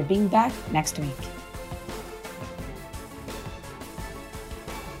forward to being back next week.